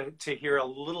curious to hear a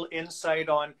little insight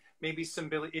on maybe some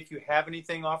Billy, if you have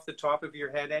anything off the top of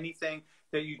your head, anything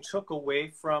that you took away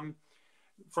from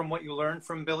what you learned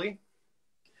from Billy.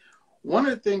 One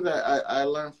of the things I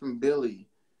learned from Billy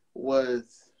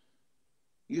was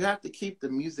you have to keep the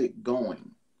music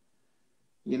going.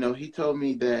 You know, he told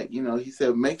me that, you know, he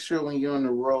said, make sure when you're on the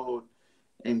road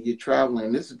and you're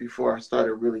traveling, this is before I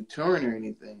started really touring or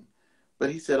anything,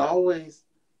 but he said, always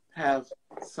have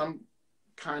some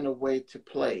kind of way to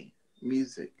play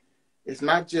music. It's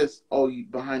not just, oh, you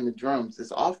behind the drums,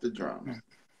 it's off the drums.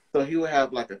 So he would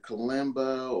have like a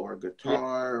kalimba or a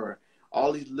guitar or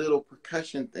all these little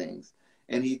percussion things.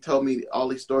 And he told me all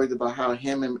these stories about how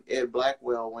him and Ed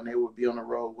Blackwell, when they would be on the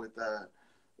road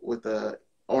with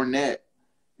Ornette,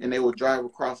 and they would drive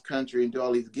across country and do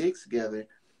all these gigs together,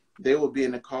 they would be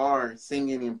in the car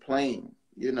singing and playing,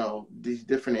 you know, these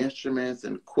different instruments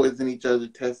and quizzing each other,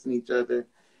 testing each other.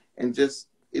 And just,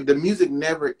 the music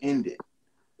never ended.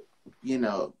 you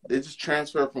know, they just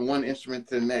transfer from one instrument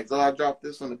to the next. Oh, I dropped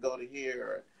this one to go to here,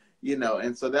 or, you know,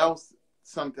 and so that was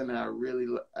something that I really,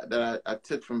 that I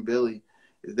took from Billy,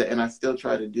 is that, and I still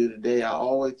try to do today. I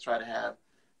always try to have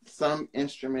some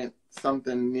instrument,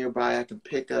 something nearby I can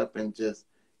pick up and just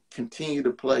continue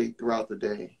to play throughout the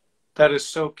day. That is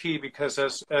so key, because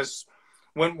as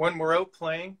when we're out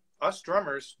playing, us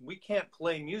drummers, we can't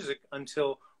play music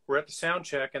until we're at the sound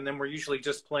check, and then we're usually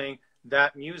just playing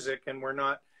that music, and we're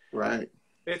not. Right.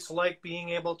 It's like being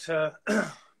able to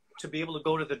to be able to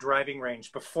go to the driving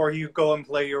range before you go and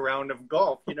play your round of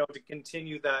golf, you know, to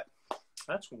continue that.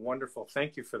 That's wonderful.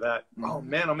 Thank you for that. Mm-hmm. Oh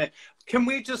man, oh man. Can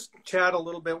we just chat a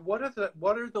little bit? What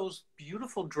are those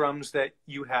beautiful drums that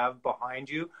you have behind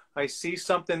you? I see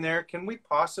something there. Can we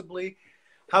possibly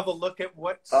have a look at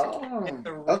what's in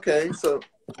the room? Okay. So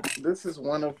this is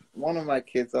one of my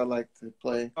kits I like to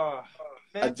play.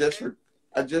 I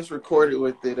just recorded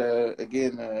with it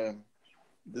again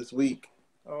this week.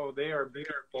 Oh, they are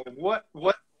beautiful. What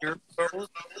year are those?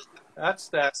 That's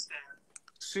that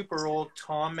super old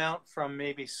tom mount from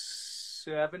maybe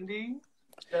 70?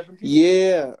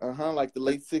 Yeah, like the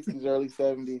late 60s, early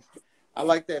 70s. I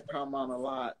like that tom mount a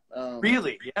lot.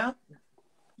 Really? Yeah?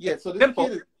 Yeah, so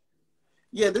Simple.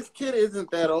 This kit isn't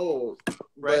that old,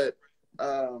 right.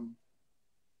 But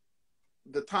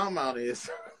the tom mount is.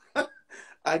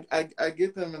 I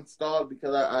get them installed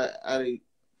because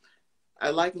I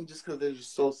like them just because they're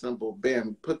just so simple.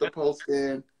 Bam, put the post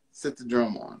in, sit the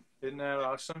drum on. Isn't that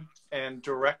awesome? And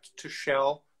direct to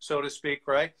shell, so to speak,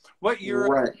 right? What year?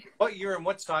 Right. What year and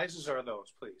what sizes are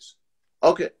those, please?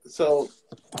 Okay, so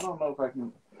I don't know if I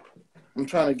can. I'm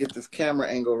trying to get this camera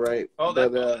angle right. Oh,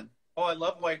 I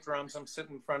love white drums. I'm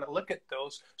sitting in front of. Look at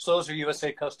those. So those are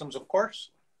USA Customs, of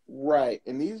course. Right,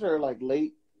 and these are like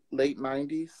late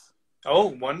 90s. Oh,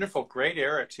 wonderful! Great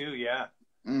era too. Yeah.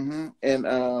 Mm-hmm.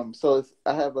 And so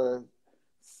I have a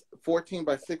 14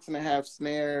 by 6.5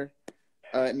 snare.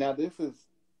 Now this is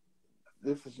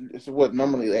what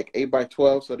normally like 8 by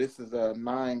 12. So this is a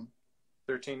 9.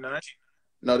 13/9.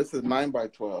 No, this is 9 by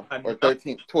 12 or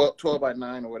 12 by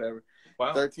 9 or whatever.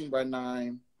 Wow. 13 by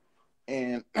 9,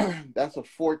 and that's a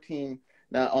 14.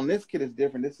 Now on this kit is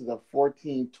different. This is a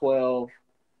 14/12,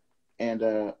 and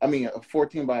a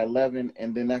 14 by 11,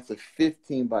 and then that's a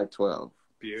 15 by 12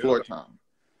 floor tom.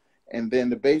 And then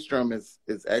the bass drum is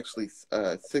actually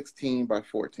 16 by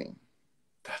 14.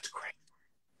 That's great.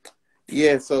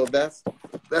 Yeah, so that's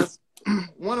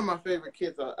one of my favorite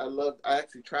kits. I love. I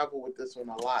actually travel with this one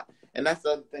a lot, and that's the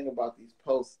other thing about these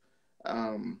posts.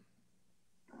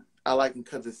 I like them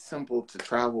because it's simple to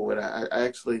travel with. I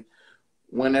actually,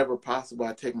 whenever possible,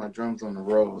 I take my drums on the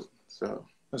road. So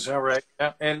is that right?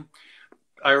 Yeah, and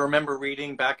I remember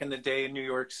reading back in the day in New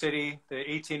York City, the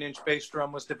 18-inch bass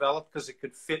drum was developed because it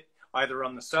could fit either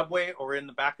on the subway or in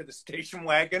the back of the station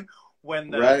wagon when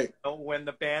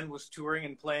the band was touring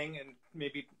and playing and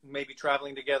maybe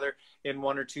traveling together in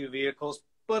one or two vehicles.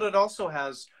 But it also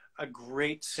has a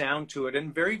great sound to it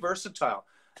and very versatile.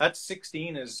 That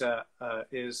 16 is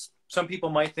some people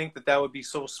might think that would be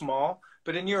so small,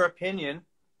 but in your opinion,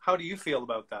 how do you feel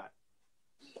about that?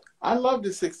 I love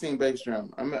the 16 bass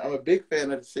drum. I'm a big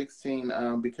fan of the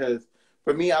 16 because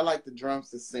for me, I like the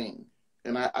drums to sing.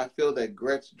 And I feel that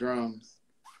Gretsch drums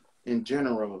in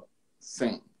general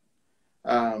sing.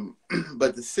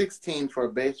 But the 16 for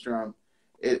a bass drum,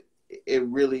 it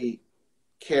really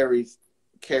carries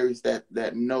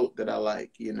that note that I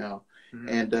like, you know. Mm-hmm.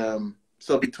 And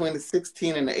so between the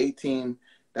 16 and the 18,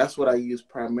 that's what I use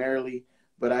primarily.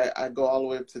 But I go all the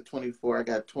way up to 24. I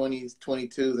got 20s,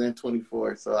 22s, and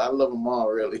 24. So I love them all,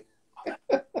 really.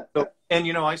 And,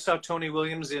 you know, I saw Tony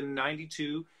Williams in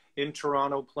 92 in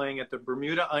Toronto playing at the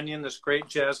Bermuda Onion, this great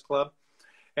jazz club.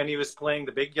 And he was playing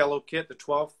the big yellow kit, the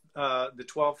 12,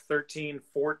 13,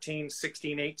 14,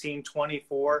 16, 18,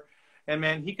 24. And,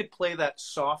 man, he could play that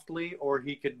softly, or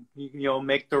he could, you know,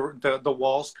 make the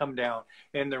walls come down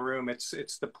in the room. It's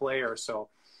the player. So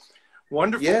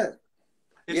wonderful. Yeah.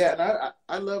 Yeah, and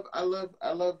I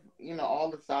love, you know, all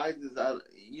the sizes.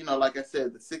 You know, like I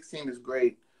said, the 16 is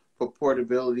great for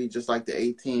portability, just like the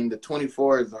 18. The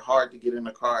 24 is hard to get in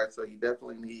a car, so you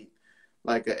definitely need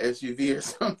like a SUV or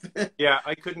something. Yeah,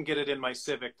 I couldn't get it in my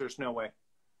Civic. There's no way.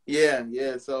 Yeah.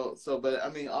 So, but I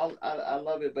mean, I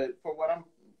love it. But for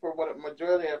what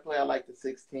majority I play, I like the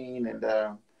 16,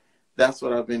 and that's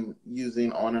what I've been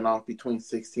using on and off between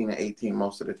 16 and 18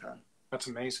 most of the time. That's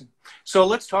amazing. So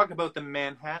let's talk about the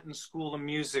Manhattan School of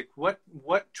Music. What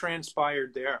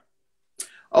transpired there?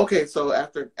 Okay, so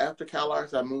after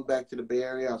CalArts, I moved back to the Bay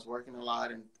Area. I was working a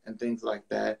lot and things like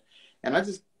that. And I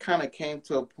just kind of came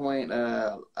to a point.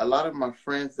 A lot of my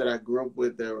friends that I grew up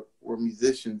with that were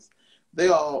musicians, they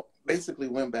all basically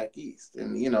went back east.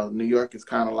 And, New York is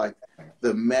kind of like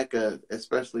the mecca,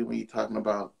 especially when you're talking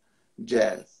about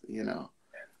jazz.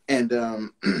 And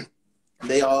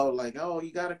they all like, oh,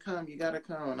 you got to come, you got to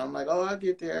come. And I'm like, oh, I'll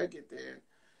get there, I get there.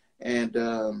 And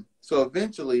so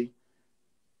eventually,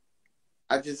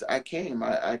 I came.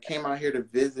 I came out here to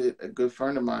visit a good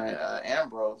friend of mine,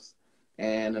 Ambrose,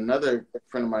 and another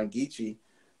friend of mine, Geechee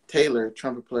Taylor,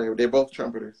 trumpet player. They're both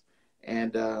trumpeters.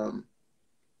 And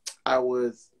I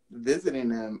was visiting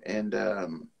them, and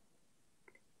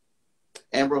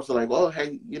Ambrose was like, well,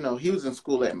 hey, he was in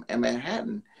school at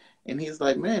Manhattan. And he's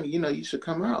like, man, you should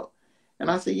come out.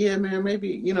 And I said, yeah, man,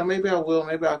 maybe I will.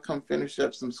 Maybe I'll come finish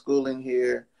up some schooling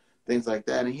here, things like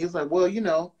that. And he's like,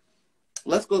 well,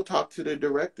 let's go talk to the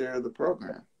director of the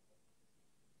program.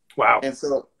 Wow. And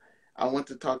so I went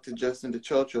to talk to Justin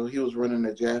DeChocho. He was running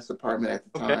the jazz department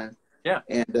at the time. Yeah.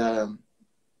 And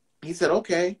he said,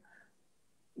 okay,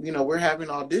 we're having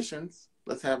auditions.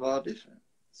 Let's have an audition.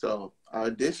 So I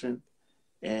auditioned,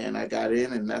 and I got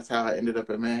in, and that's how I ended up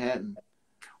at Manhattan.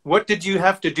 What did you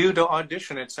have to do to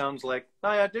audition? It sounds like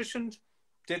I auditioned,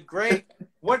 did great.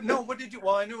 What did you?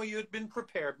 Well, I knew you had been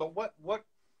prepared, but what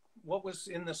was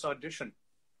in this audition?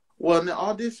 Well, the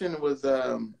audition was,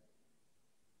 they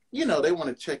want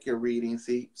to check your reading,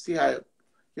 see how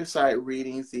your sight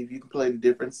reading, see if you can play the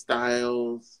different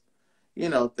styles,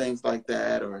 things like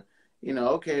that, or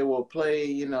okay, well, play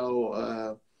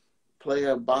play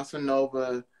a bossa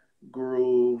nova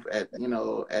groove at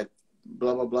at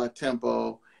blah blah blah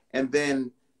tempo, and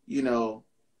then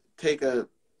take a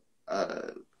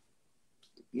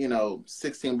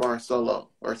 16 bar solo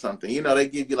or something. They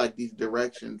give you like these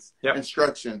directions, yep.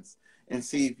 instructions, and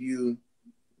see if you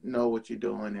know what you're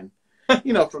doing. And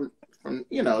from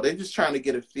they're just trying to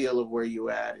get a feel of where you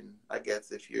at, and I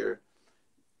guess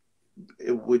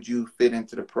would you fit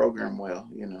into the program well.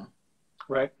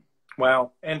 Right.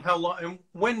 Wow. And how long? And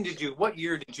what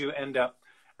year did you end up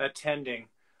attending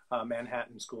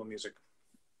Manhattan School of Music?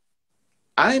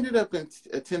 I ended up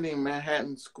attending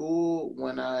Manhattan School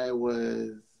when it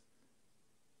was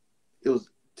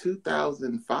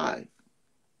 2005.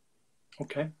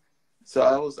 Okay. So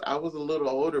I was a little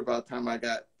older by the time I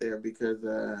got there, because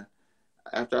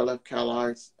after I left Cal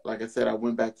Arts, like I said, I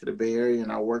went back to the Bay Area,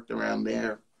 and I worked around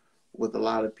there with a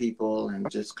lot of people, and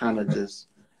just kind of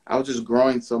I was just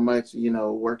growing so much,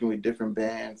 working with different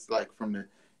bands, like from the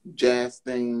jazz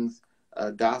things,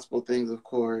 gospel things, of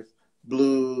course,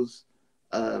 blues,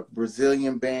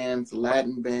 Brazilian bands,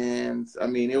 Latin bands. I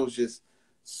mean, it was just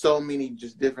so many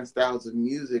just different styles of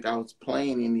music I was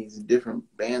playing in these different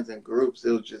bands and groups.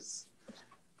 It was just,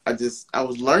 I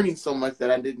was learning so much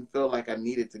that I didn't feel like I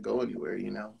needed to go anywhere,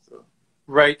 so.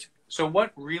 Right. So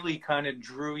what really kind of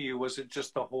drew you? Was it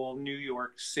just the whole New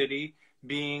York City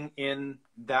being in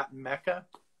that mecca?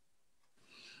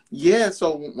 Yeah.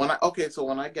 So when I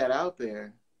got out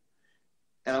there,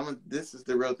 and this is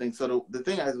the real thing. So the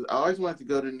thing is, I always wanted to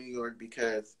go to New York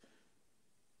because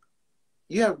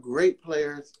you have great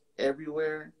players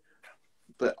everywhere,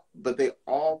 but they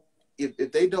all,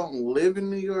 if they don't live in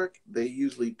New York, they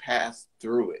usually pass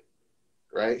through it,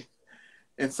 right?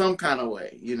 In some kind of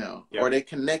way, Yep. or they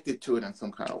connected to it in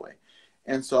some kind of way.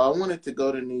 And so I wanted to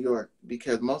go to New York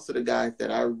because most of the guys that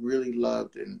I really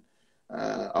loved and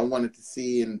I wanted to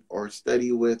see or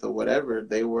study with or whatever,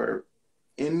 they were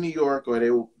in New York, or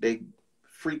they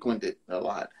frequented a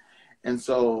lot. And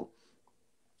so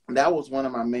that was one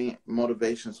of my main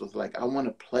motivations, was like, I want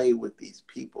to play with these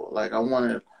people. Like, I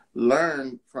want to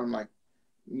learn from, like,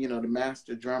 the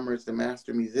master drummers, the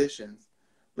master musicians,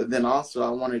 but then also I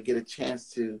want to get a chance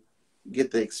to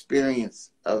get the experience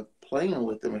of playing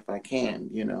with them if I can,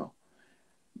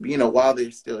 while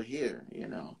they're still here,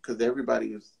 because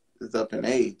everybody is up in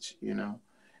age,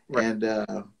 Right. And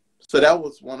so that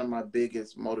was one of my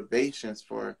biggest motivations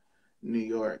for New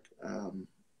York, That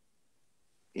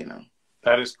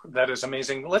is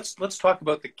amazing. Let's talk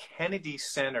about the Kennedy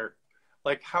Center.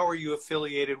 Like, how are you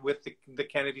affiliated with the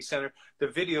Kennedy Center? The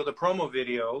promo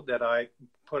video that I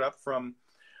put up from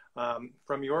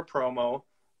your promo,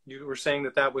 you were saying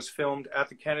that was filmed at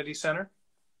the Kennedy Center?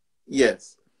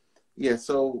 Yes. Yeah,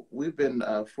 so we've been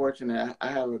fortunate. I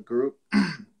have a group.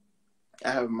 I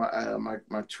have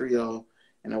my trio,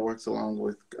 and it works along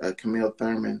with Camille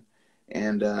Thurman.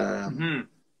 And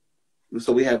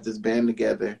so we have this band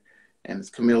together, and it's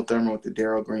Camille Thurman with the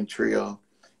Darrell Green Trio.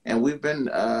 And we've been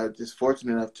just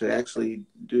fortunate enough to actually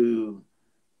do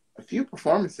a few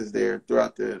performances there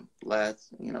throughout the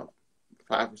last,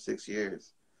 5 or 6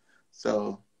 years.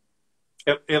 So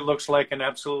It looks like an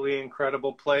absolutely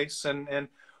incredible place. And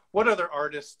what other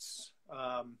artists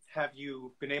have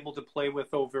you been able to play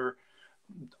with over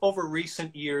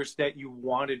recent years that you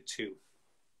wanted to?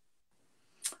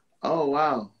 Oh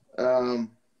wow.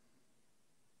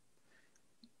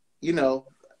 You know,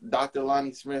 Dr.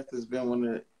 Lonnie Smith has been one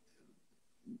of the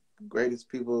greatest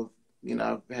people,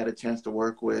 I've had a chance to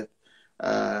work with.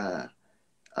 Uh,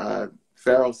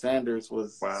 Pharoah Sanders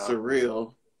was Wow.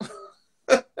 surreal.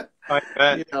 I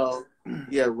bet. You know,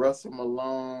 yeah, Russell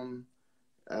Malone,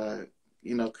 uh,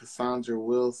 Cassandra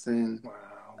Wilson.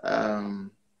 Wow.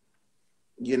 Um,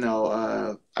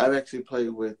 I've actually played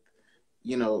with,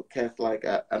 cats like,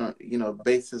 I don't,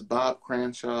 bassist Bob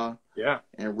Cranshaw Yeah.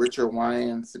 and Richard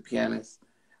Wyans, the pianist.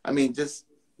 I mean, just,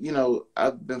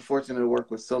 I've been fortunate to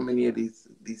work with so many of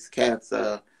these cats.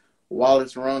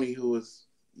 Wallace Roney, who was,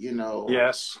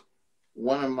 Yes.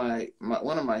 one of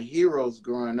my heroes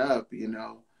growing up,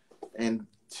 and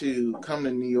to come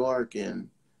to New York and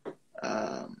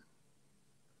um,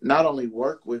 not only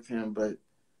work with him, but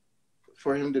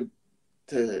for him to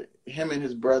him and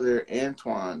his brother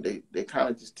Antoine, they kind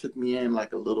of just took me in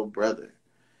like a little brother.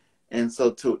 And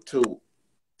so to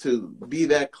be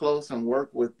that close and work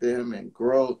with them and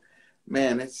grow,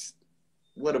 man, it's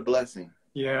what a blessing,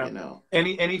 Yeah. you know.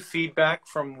 Any feedback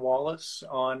from Wallace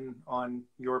on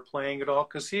your playing at all?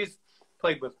 Because he's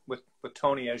played with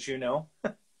Tony, as you know.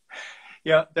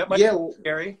 Yeah, that might Yeah, be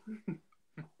scary.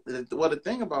 well, the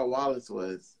thing about Wallace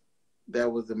that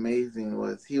was amazing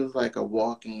was he was like a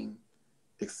walking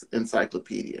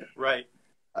encyclopedia. Right.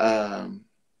 Um,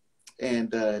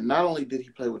 and not only did he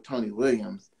play with Tony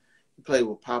Williams, he played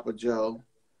with Papa Joe,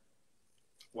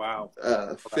 Wow.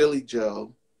 Philly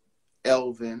Joe,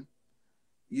 Elvin.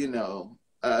 He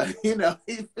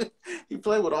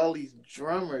played with all these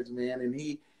drummers, man,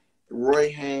 and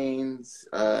Roy Haynes.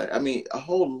 I mean, a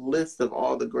whole list of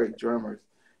all the great drummers,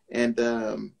 and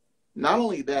not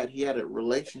only that, he had a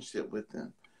relationship with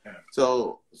them. Yeah.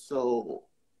 So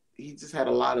he just had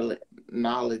a lot of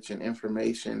knowledge and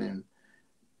information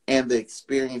and the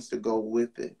experience to go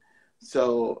with it.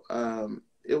 So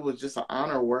it was just an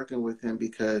honor working with him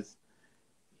because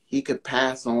he could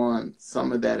pass on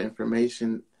some of that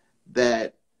information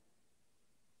that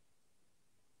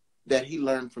he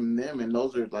learned from them, and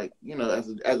those are like,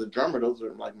 as a drummer, those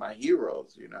are like my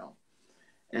heroes,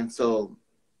 and so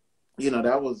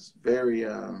that was very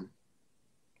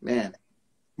man.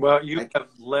 Well, you have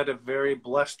led a very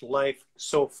blessed life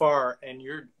so far, and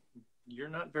you're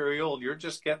not very old. You're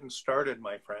just getting started,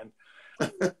 my friend.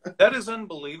 That is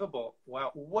unbelievable. Wow.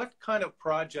 What kind of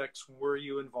projects were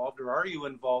you involved or are you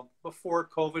involved before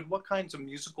COVID? What kinds of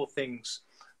musical things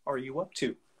are you up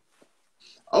to?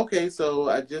 Okay, so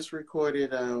I just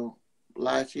recorded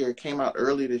last year, it came out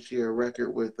early this year, a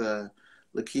record with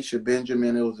Lakeisha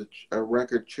Benjamin. It was a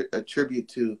record, a tribute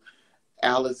to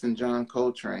Alice and John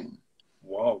Coltrane.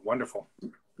 Whoa, wonderful.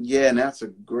 Yeah, and that's a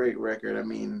great record. I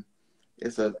mean,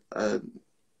 it's a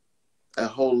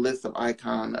whole list of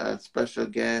icon special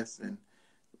guests, and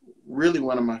really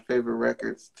one of my favorite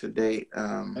records to date.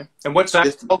 Okay. And what's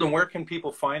that called, and where can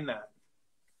people find that?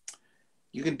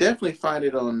 You can definitely find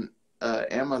it on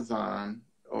Amazon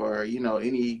or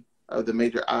any of the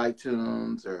major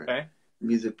iTunes or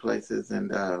music places.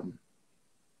 And I'm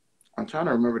trying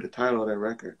to remember the title of that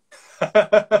record,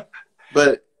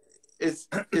 but it's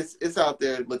out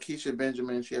there. Lakeisha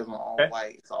Benjamin, she has an all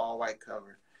white. It's an all white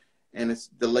cover, and it's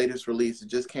the latest release. It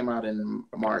just came out in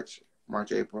March,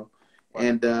 April. Wow.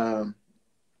 And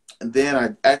then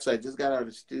I just got out of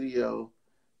the studio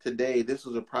today. This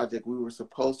was a project we were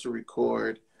supposed to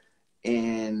record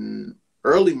in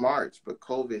early March, but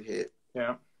COVID hit.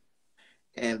 Yeah.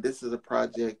 And this is a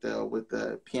project with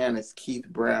the pianist Keith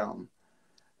Brown.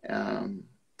 And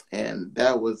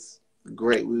that was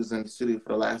great. We was in the studio for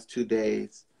the last 2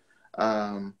 days.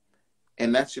 And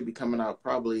that should be coming out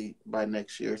probably by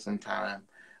next year sometime.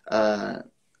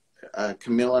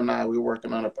 Camilla and I, we're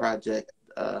working on a project.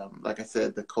 Like I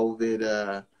said, the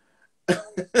COVID,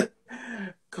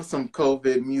 some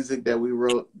COVID music that we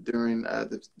wrote during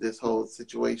this whole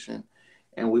situation.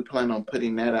 And we plan on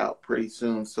putting that out pretty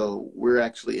soon. So we're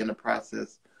actually in the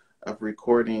process of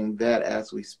recording that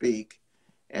as we speak.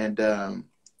 And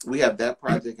we have that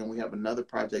project, and we have another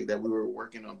project that we were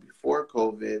working on before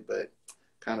COVID, but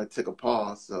kind of took a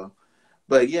pause. So,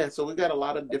 but yeah, so we got a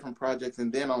lot of different projects.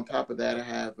 And then on top of that, I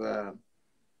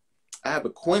have a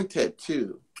quintet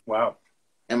too. Wow.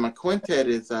 And my quintet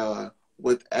is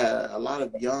with a lot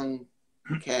of young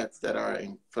cats that are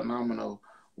phenomenal.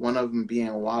 One of them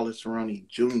being Wallace Roney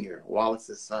Jr.,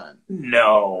 Wallace's son.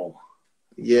 No.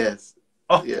 Yes.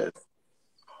 Oh. Yes.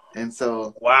 And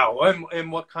so, Wow.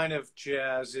 And what kind of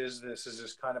jazz is this? Is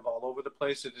this kind of all over the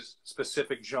place? Is this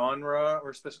specific genre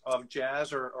or of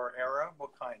jazz or era?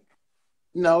 What kind?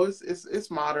 no,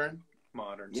 it's modern.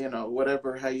 Modern. You know,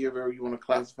 whatever, however you want to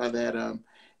classify that.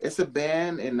 It's a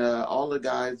band, and all the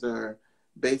guys are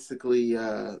basically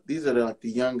these are like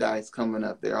the young guys coming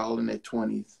up. They're all in their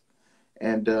 20s,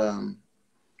 and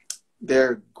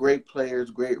they're great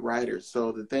players, great writers.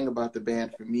 So the thing about the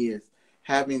band for me is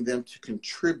having them to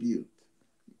contribute.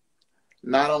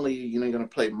 Not only going to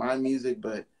play my music,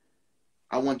 but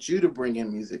I want you to bring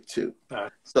in music too.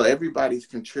 So everybody's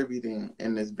contributing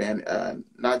in this band,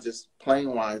 not just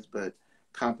playing wise, but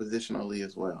compositionally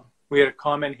as well. We had a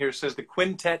comment here says the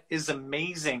quintet is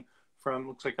amazing from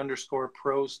looks like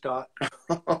 _pros dot.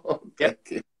 Oh, yep.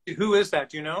 Who is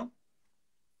that? Do you know?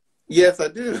 Yes, I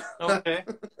do. Okay.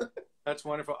 That's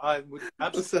wonderful. I would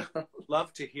absolutely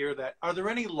love to hear that. Are there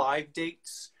any live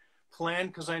dates planned?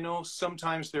 Because I know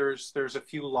sometimes there's a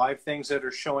few live things that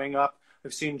are showing up.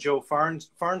 I've seen Joe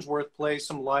Farnsworth play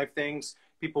some live things,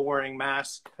 people wearing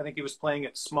masks. I think he was playing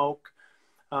at Smoke.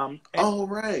 Oh,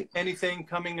 right. Anything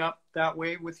coming up that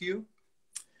way with you?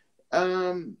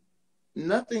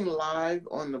 Nothing live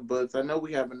on the books. I know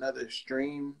we have another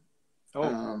stream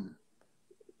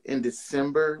in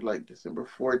December, like December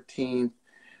 14th.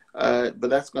 But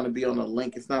that's going to be on a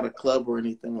link. It's not a club or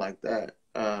anything like that.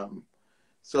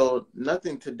 So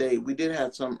nothing today. We did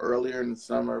have some earlier in the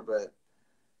summer, but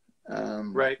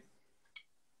right.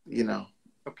 You know,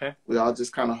 okay. We all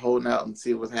just kind of holding out and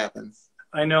see what happens.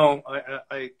 I know.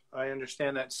 I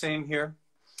understand that. Same here.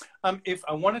 If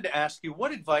I wanted to ask you,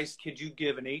 what advice could you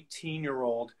give an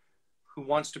 18-year-old who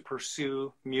wants to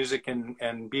pursue music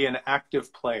and be an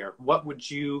active player? What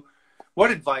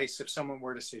advice if someone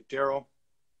were to say, Darrell,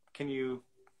 can you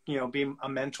be a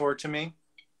mentor to me?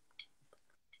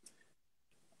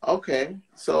 Okay.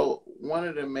 So one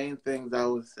of the main things I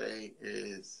would say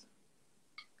is,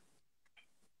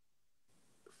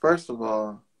 first of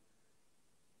all,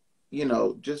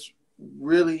 just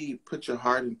really put your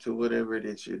heart into whatever it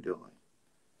is you're doing.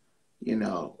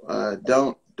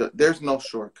 There's no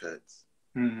shortcuts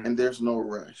and there's no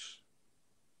rush,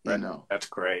 That's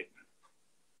great.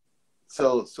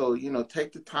 So,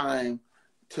 take the time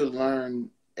to learn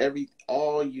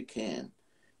all you can,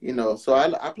 so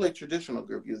I play traditional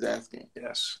grip, you was asking.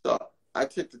 Yes. So I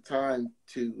took the time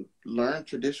to learn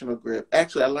traditional grip.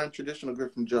 Actually, I learned traditional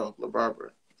grip from Joe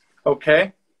LaBarbera.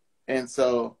 Okay. And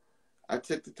so I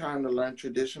took the time to learn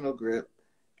traditional grip.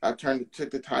 I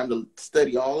took the time to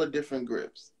study all the different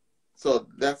grips. So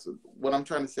that's what I'm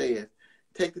trying to say is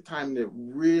take the time to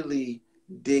really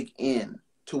dig in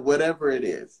to whatever it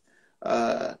is.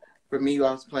 For me,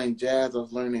 I was playing jazz. I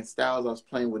was learning styles. I was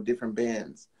playing with different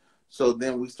bands. So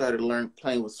then we started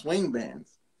playing with swing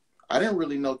bands. I didn't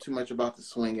really know too much about the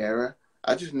swing era.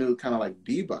 I just knew kind of like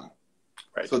bebop.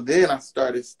 Right. So then I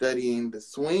started studying the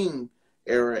swing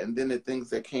era and then the things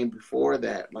that came before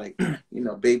that, like,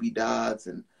 Baby Dodds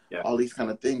and all these kind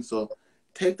of things. So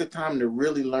take the time to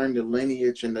really learn the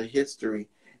lineage and the history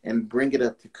and bring it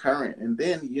up to current. And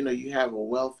then, you have a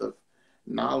wealth of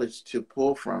knowledge to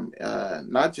pull from,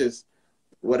 not just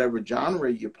whatever genre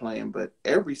you're playing, but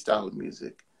every style of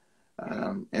music.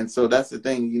 And so that's the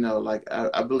thing, like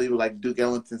I believe like Duke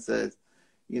Ellington says,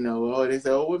 they say,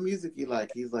 oh, what music you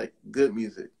like? He's like, good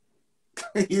music,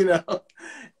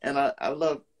 and I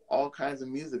love all kinds of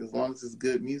music as long as it's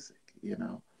good music,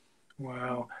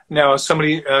 Wow. Now,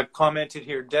 somebody commented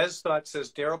here, Des Thought says,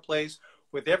 Darrell plays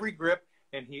with every grip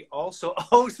and he also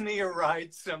owes me a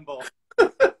ride cymbal.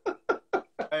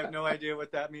 I have no idea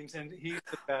what that means, and he's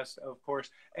the best, of course.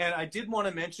 And I did want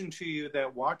to mention to you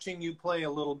that watching you play a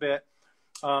little bit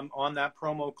on that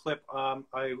promo clip,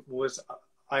 I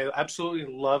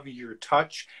absolutely love your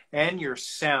touch and your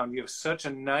sound. You have such a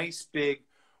nice, big,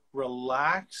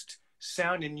 relaxed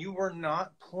sound, and you were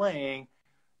not playing,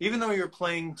 even though you were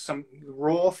playing some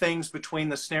roll things between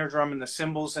the snare drum and the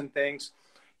cymbals and things,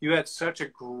 you had such a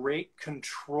great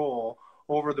control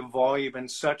over the volume and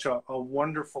such a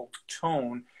wonderful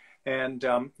tone. And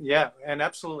an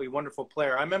absolutely wonderful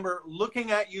player. I remember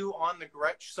looking at you on the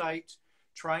Gretsch site,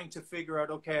 trying to figure out,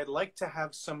 okay, I'd like to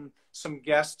have some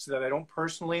guests that I don't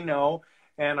personally know.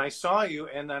 And I saw you,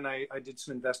 and then I did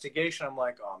some investigation. I'm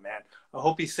like, oh man, I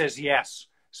hope he says yes.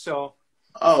 So,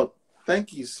 oh,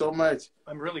 thank you so much.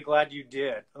 I'm really glad you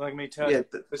did. Let me tell you,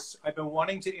 I've been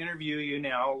wanting to interview you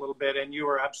now a little bit, and you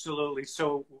are absolutely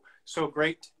so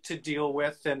great to deal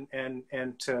with, and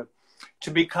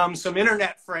to become some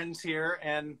internet friends here,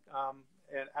 and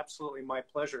absolutely my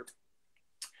pleasure.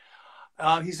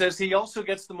 He says he also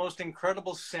gets the most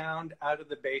incredible sound out of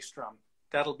the bass drum.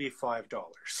 that'll be $5.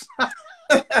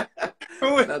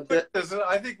 Now that,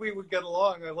 I think we would get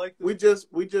along. I like this.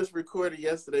 We just recorded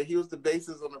yesterday. He was the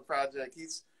bassist on the project.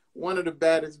 He's one of the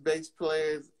baddest bass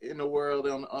players in the world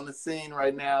on the scene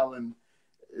right now, and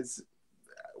it's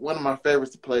one of my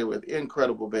favorites to play with.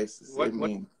 Incredible bassist.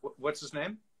 What's his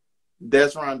name?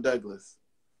 Darrell Douglas.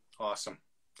 Awesome.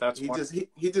 That's he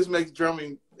just makes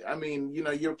drumming. I mean, you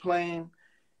know, you're playing,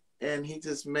 and he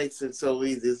just makes it so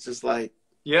easy. It's just like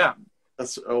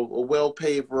a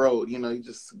well-paved road. You know, you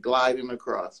just gliding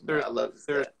across. I love it.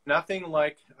 There's nothing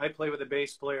like, I play with a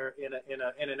bass player in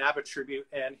an ABBA tribute,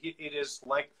 and it is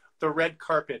like the red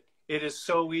carpet. It is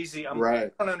so easy. I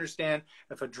don't understand,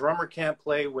 if a drummer can't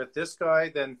play with this guy,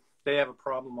 then they have a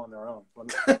problem on their own.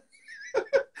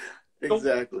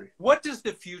 Exactly. So what does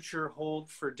the future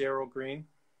hold for Darrell Green?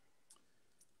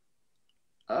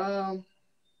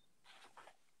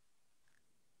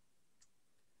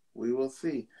 We will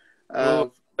see.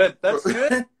 That's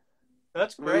good.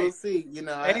 That's great. We will see. You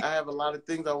know, I have a lot of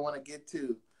things I want to get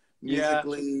to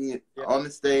musically, on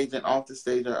the stage and off the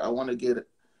stage. I want to get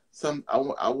some.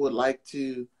 I would like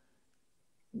to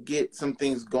get some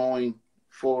things going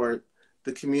for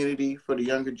the community, for the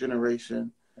younger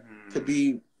generation, to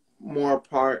be more a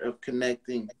part of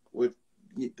connecting with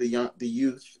the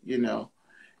youth. You know,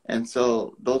 and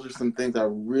so those are some things I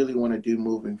really want to do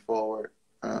moving forward.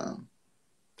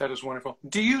 That is wonderful.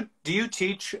 Do you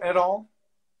teach at all?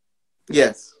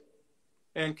 Yes.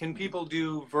 And can people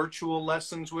do virtual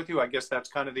lessons with you? I guess that's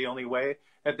kind of the only way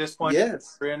at this point.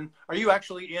 Yes. Are you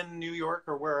actually in New York,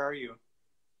 or where are you?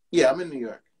 Yeah, I'm in New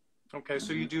York. Okay,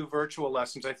 so you do virtual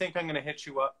lessons. I think I'm going to hit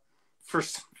you up for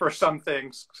some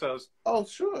things. So. Oh,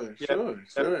 sure.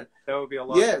 That would be a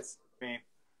lot. Yes. For me.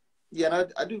 Yeah,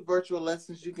 and I do virtual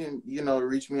lessons. You can,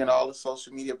 reach me on all the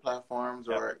social media platforms,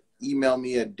 or email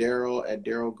me at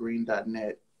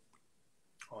darrell@darrellgreen.net.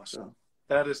 Awesome.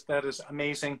 So. That is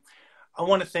amazing. I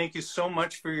want to thank you so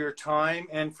much for your time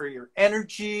and for your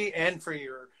energy and for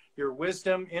your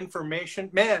wisdom, information.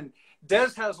 Man, Des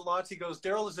has lots. He goes,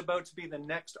 Darrell is about to be the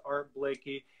next Art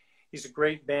Blakey. He's a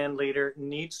great band leader,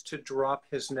 needs to drop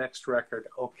his next record.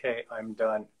 Okay, I'm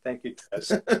done. Thank you,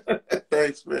 Des.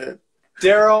 Thanks, man.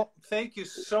 Darrell, thank you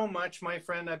so much, my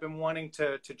friend. I've been wanting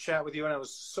to chat with you, and I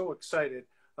was so excited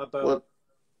about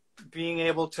being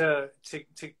able to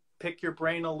pick your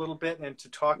brain a little bit and to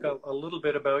talk a little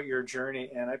bit about your journey,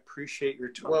 and I appreciate your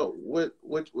time. Well,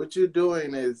 what you're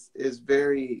doing is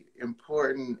very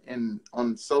important and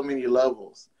on so many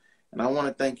levels, and I want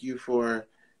to thank you for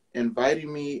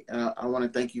inviting me, and I want to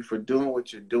thank you for doing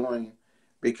what you're doing,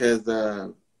 because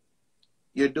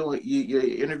you're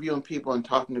interviewing people and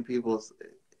talking to people.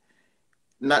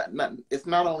 It's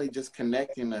not only just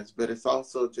connecting us, but it's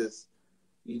also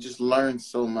you just learn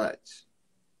so much.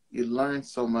 You learn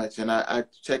so much, and I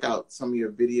check out some of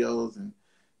your videos and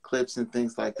clips and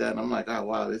things like that, and I'm like, oh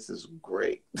wow, this is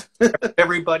great.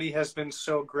 Everybody has been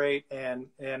so great and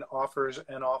offers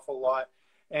an awful lot,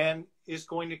 and is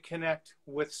going to connect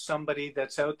with somebody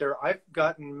that's out there. I've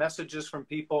gotten messages from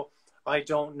people I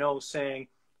don't know saying,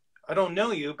 I don't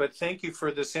know you, but thank you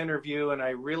for this interview, and I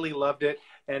really loved it,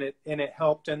 and it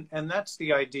helped, and that's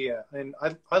the idea. And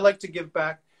I like to give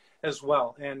back as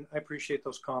well, and I appreciate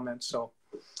those comments. So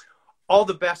all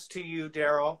the best to you,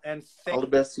 Darrell, and all the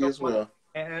best to you as well.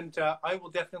 And I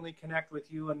will definitely connect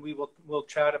with you, and we'll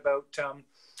chat about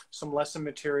some lesson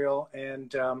material,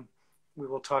 and we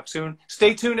will talk soon.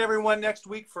 Stay tuned, everyone, next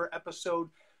week for episode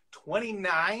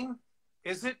 29.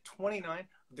 Is it 29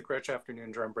 of the Gretsch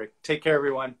Afternoon Drum Break? Take care,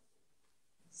 everyone.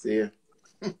 See ya.